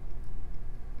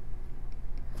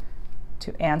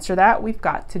 To answer that, we've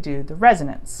got to do the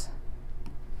resonance.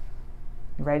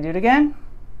 You ready to do it again?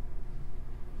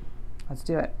 Let's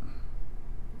do it.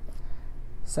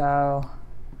 So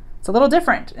it's a little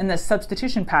different in this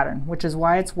substitution pattern, which is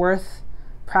why it's worth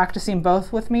practicing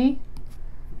both with me.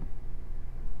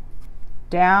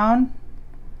 Down,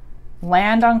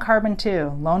 land on carbon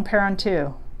 2, lone pair on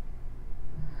 2.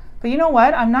 But you know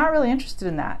what? I'm not really interested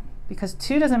in that because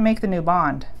 2 doesn't make the new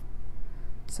bond.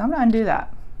 So I'm going to undo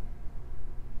that.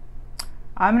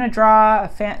 I'm going to draw,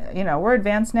 we're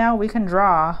advanced now. We can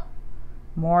draw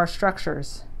more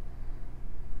structures.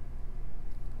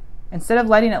 Instead of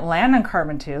letting it land on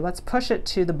carbon 2, let's push it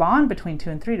to the bond between 2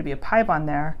 and 3 to be a pi bond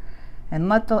there, and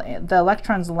let the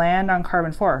electrons land on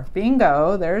carbon 4.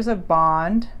 Bingo, there's a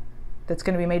bond that's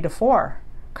going to be made to 4.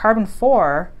 Carbon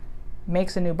 4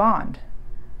 makes a new bond.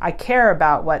 I care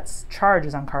about what charge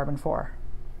is on carbon 4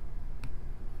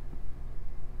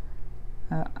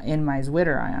 in my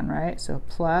Zwitter ion, right? So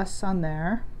plus on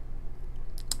there.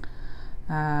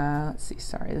 Let's see,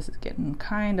 sorry, this is getting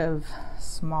kind of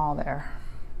small there.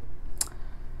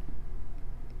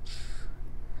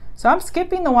 So I'm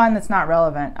skipping the one that's not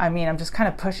relevant. I mean, I'm just kind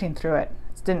of pushing through it.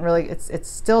 It's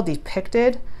still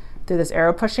depicted through this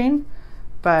arrow pushing,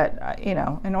 but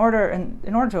in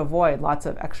order to avoid lots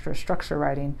of extra structure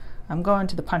writing, I'm going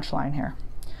to the punchline here.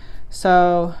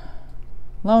 So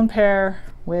lone pair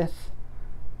with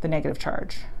the negative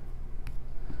charge.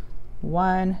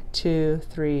 1, 2,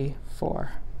 3,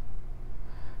 4.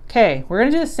 Okay, we're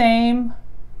going to do the same.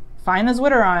 Find the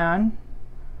Zwitter ion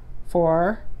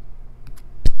for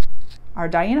our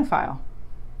dienophile.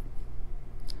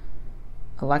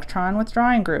 Electron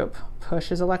withdrawing group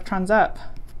pushes electrons up.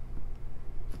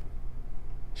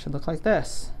 Should look like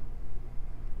this.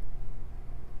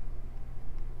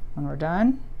 When we're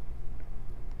done,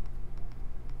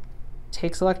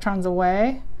 takes electrons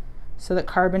away so that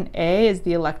carbon A is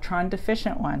the electron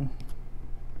deficient one.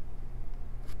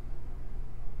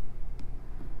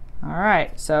 All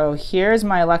right, so here's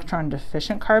my electron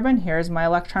deficient carbon, here's my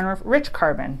electron rich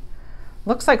carbon.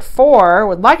 Looks like 4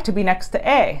 would like to be next to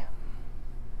A.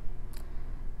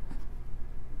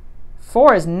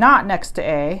 4 is not next to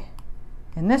A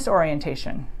in this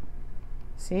orientation.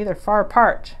 See, they're far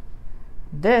apart.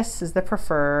 This is the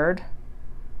preferred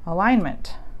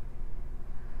alignment.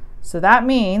 So that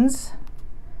means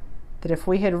that if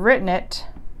we had written it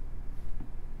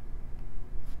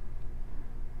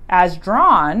as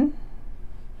drawn,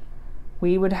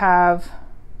 we would have,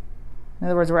 in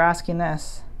other words, we're asking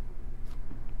this.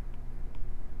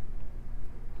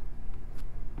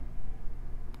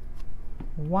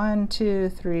 One, two,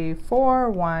 three, four.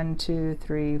 1, 2,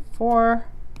 3, 4.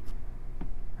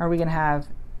 Are we going to have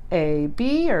A,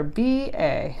 B, or B,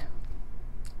 A?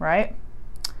 Right?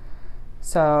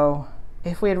 So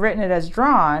if we had written it as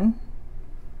drawn,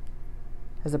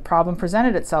 as the problem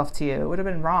presented itself to you, it would have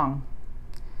been wrong.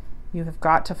 You have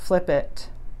got to flip it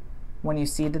when you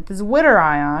see that the Zwitter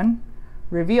ion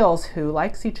reveals who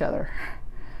likes each other.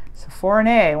 So 4 and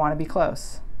A want to be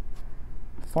close.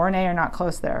 4 and A are not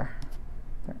close there.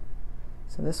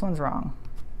 So this one's wrong.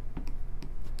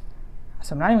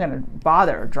 So I'm not even going to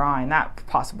bother drawing that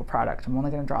possible product. I'm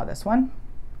only going to draw this one.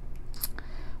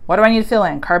 What do I need to fill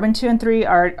in? Carbon 2 and 3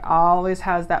 always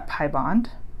has that pi bond.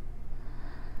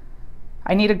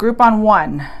 I need a group on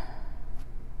 1.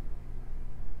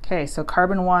 Okay, so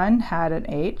carbon 1 had an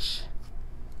H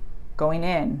going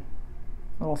in.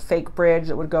 A little fake bridge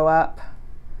that would go up.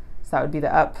 So that would be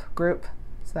the up group.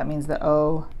 So that means the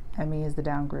O-Me is the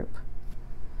down group.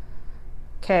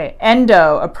 Okay,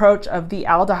 endo, approach of the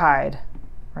aldehyde.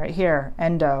 Right here,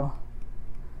 endo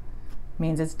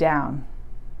means it's down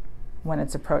when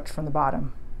it's approached from the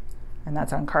bottom. And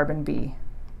that's on carbon B.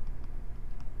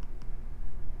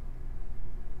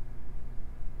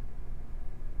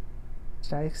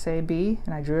 Did I say B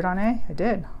and I drew it on A? I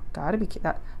did. Gotta be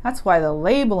that's why the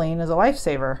labeling is a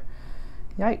lifesaver.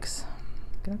 Yikes.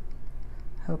 Good.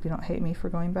 I hope you don't hate me for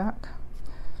going back.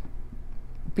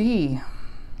 B.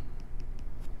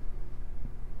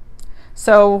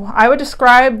 So I would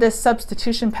describe this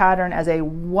substitution pattern as a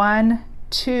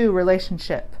 1-2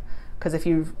 relationship, because if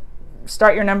you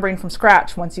start your numbering from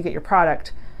scratch, once you get your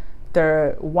product,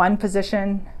 the 1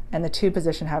 position and the 2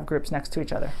 position have groups next to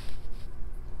each other.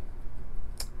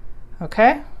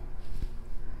 Okay?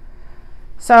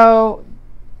 So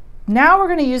now we're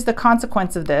going to use the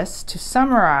consequence of this to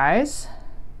summarize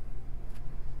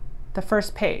the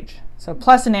first page. So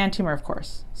plus an enantiomer, of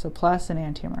course. So plus an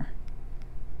enantiomer.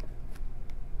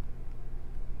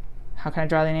 How can I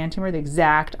draw the enantiomer? The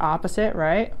exact opposite,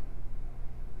 right?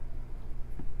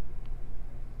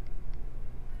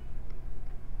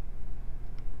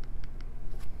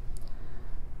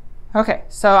 Okay,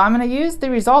 so I'm going to use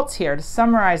the results here to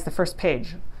summarize the first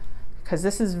page, because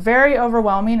this is very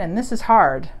overwhelming and this is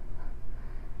hard.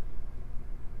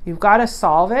 You've got to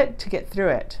solve it to get through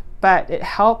it, but it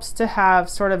helps to have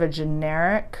sort of a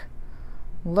generic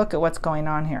look at what's going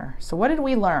on here. So what did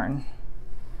we learn?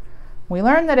 We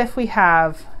learned that if we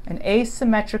have an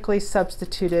asymmetrically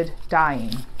substituted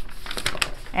diene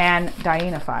and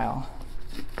dienophile,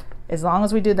 as long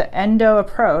as we do the endo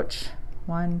approach,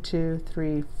 1, 2,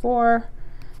 3, 4, I'm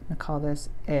going to call this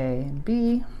A and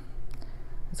B.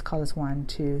 Let's call this 1,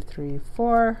 2, 3,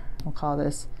 4. We'll call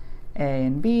this A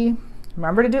and B.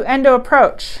 Remember to do endo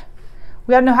approach.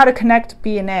 We got to know how to connect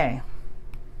B and A.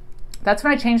 That's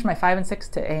when I changed my 5 and 6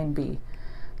 to A and B,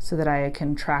 so that I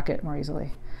can track it more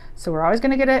easily. So we're always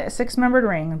going to get a 6-membered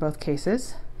ring in both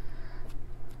cases.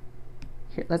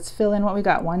 Here, let's fill in what we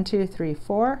got. 1, 2, 3,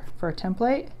 4 for a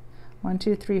template. 1,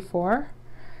 2, 3, 4.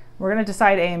 We're going to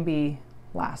decide A and B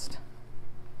last.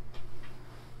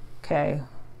 Okay.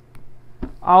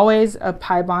 Always a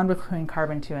pi bond between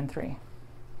carbon 2 and 3.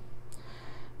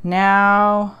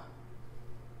 Now,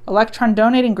 electron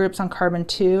donating groups on carbon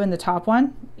 2 in the top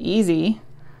one. Easy.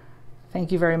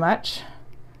 Thank you very much.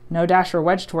 No dash or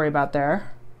wedge to worry about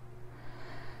there.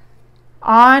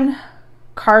 On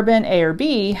carbon A or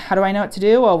B, how do I know what to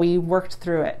do? Well, we worked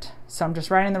through it. So I'm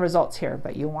just writing the results here,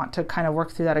 but you want to kind of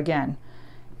work through that again.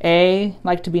 A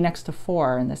liked to be next to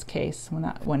 4 in this case,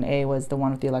 when A was the one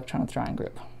with the electron withdrawing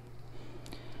group.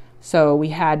 So we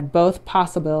had both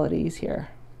possibilities here.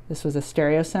 This was a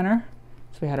stereocenter,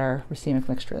 so we had our racemic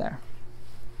mixture there.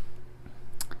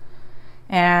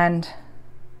 And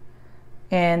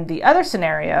in the other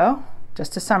scenario,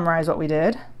 just to summarize what we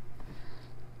did,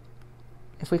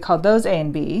 if we called those A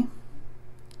and B,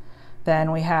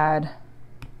 then we had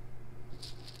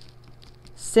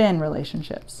syn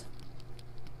relationships.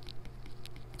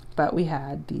 But we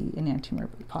had the enantiomer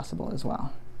possible as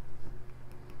well.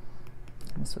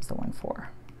 And this was the 1, 4.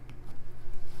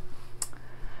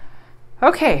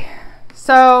 Okay,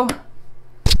 so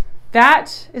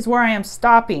that is where I am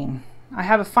stopping. I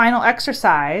have a final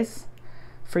exercise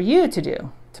for you to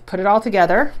do, to put it all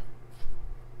together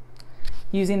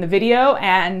using the video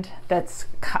and that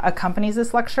accompanies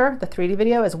this lecture, the 3D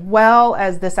video, as well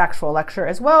as this actual lecture,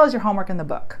 as well as your homework in the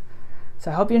book.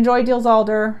 So I hope you enjoy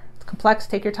Diels-Alder. It's complex,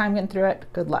 take your time getting through it.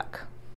 Good luck.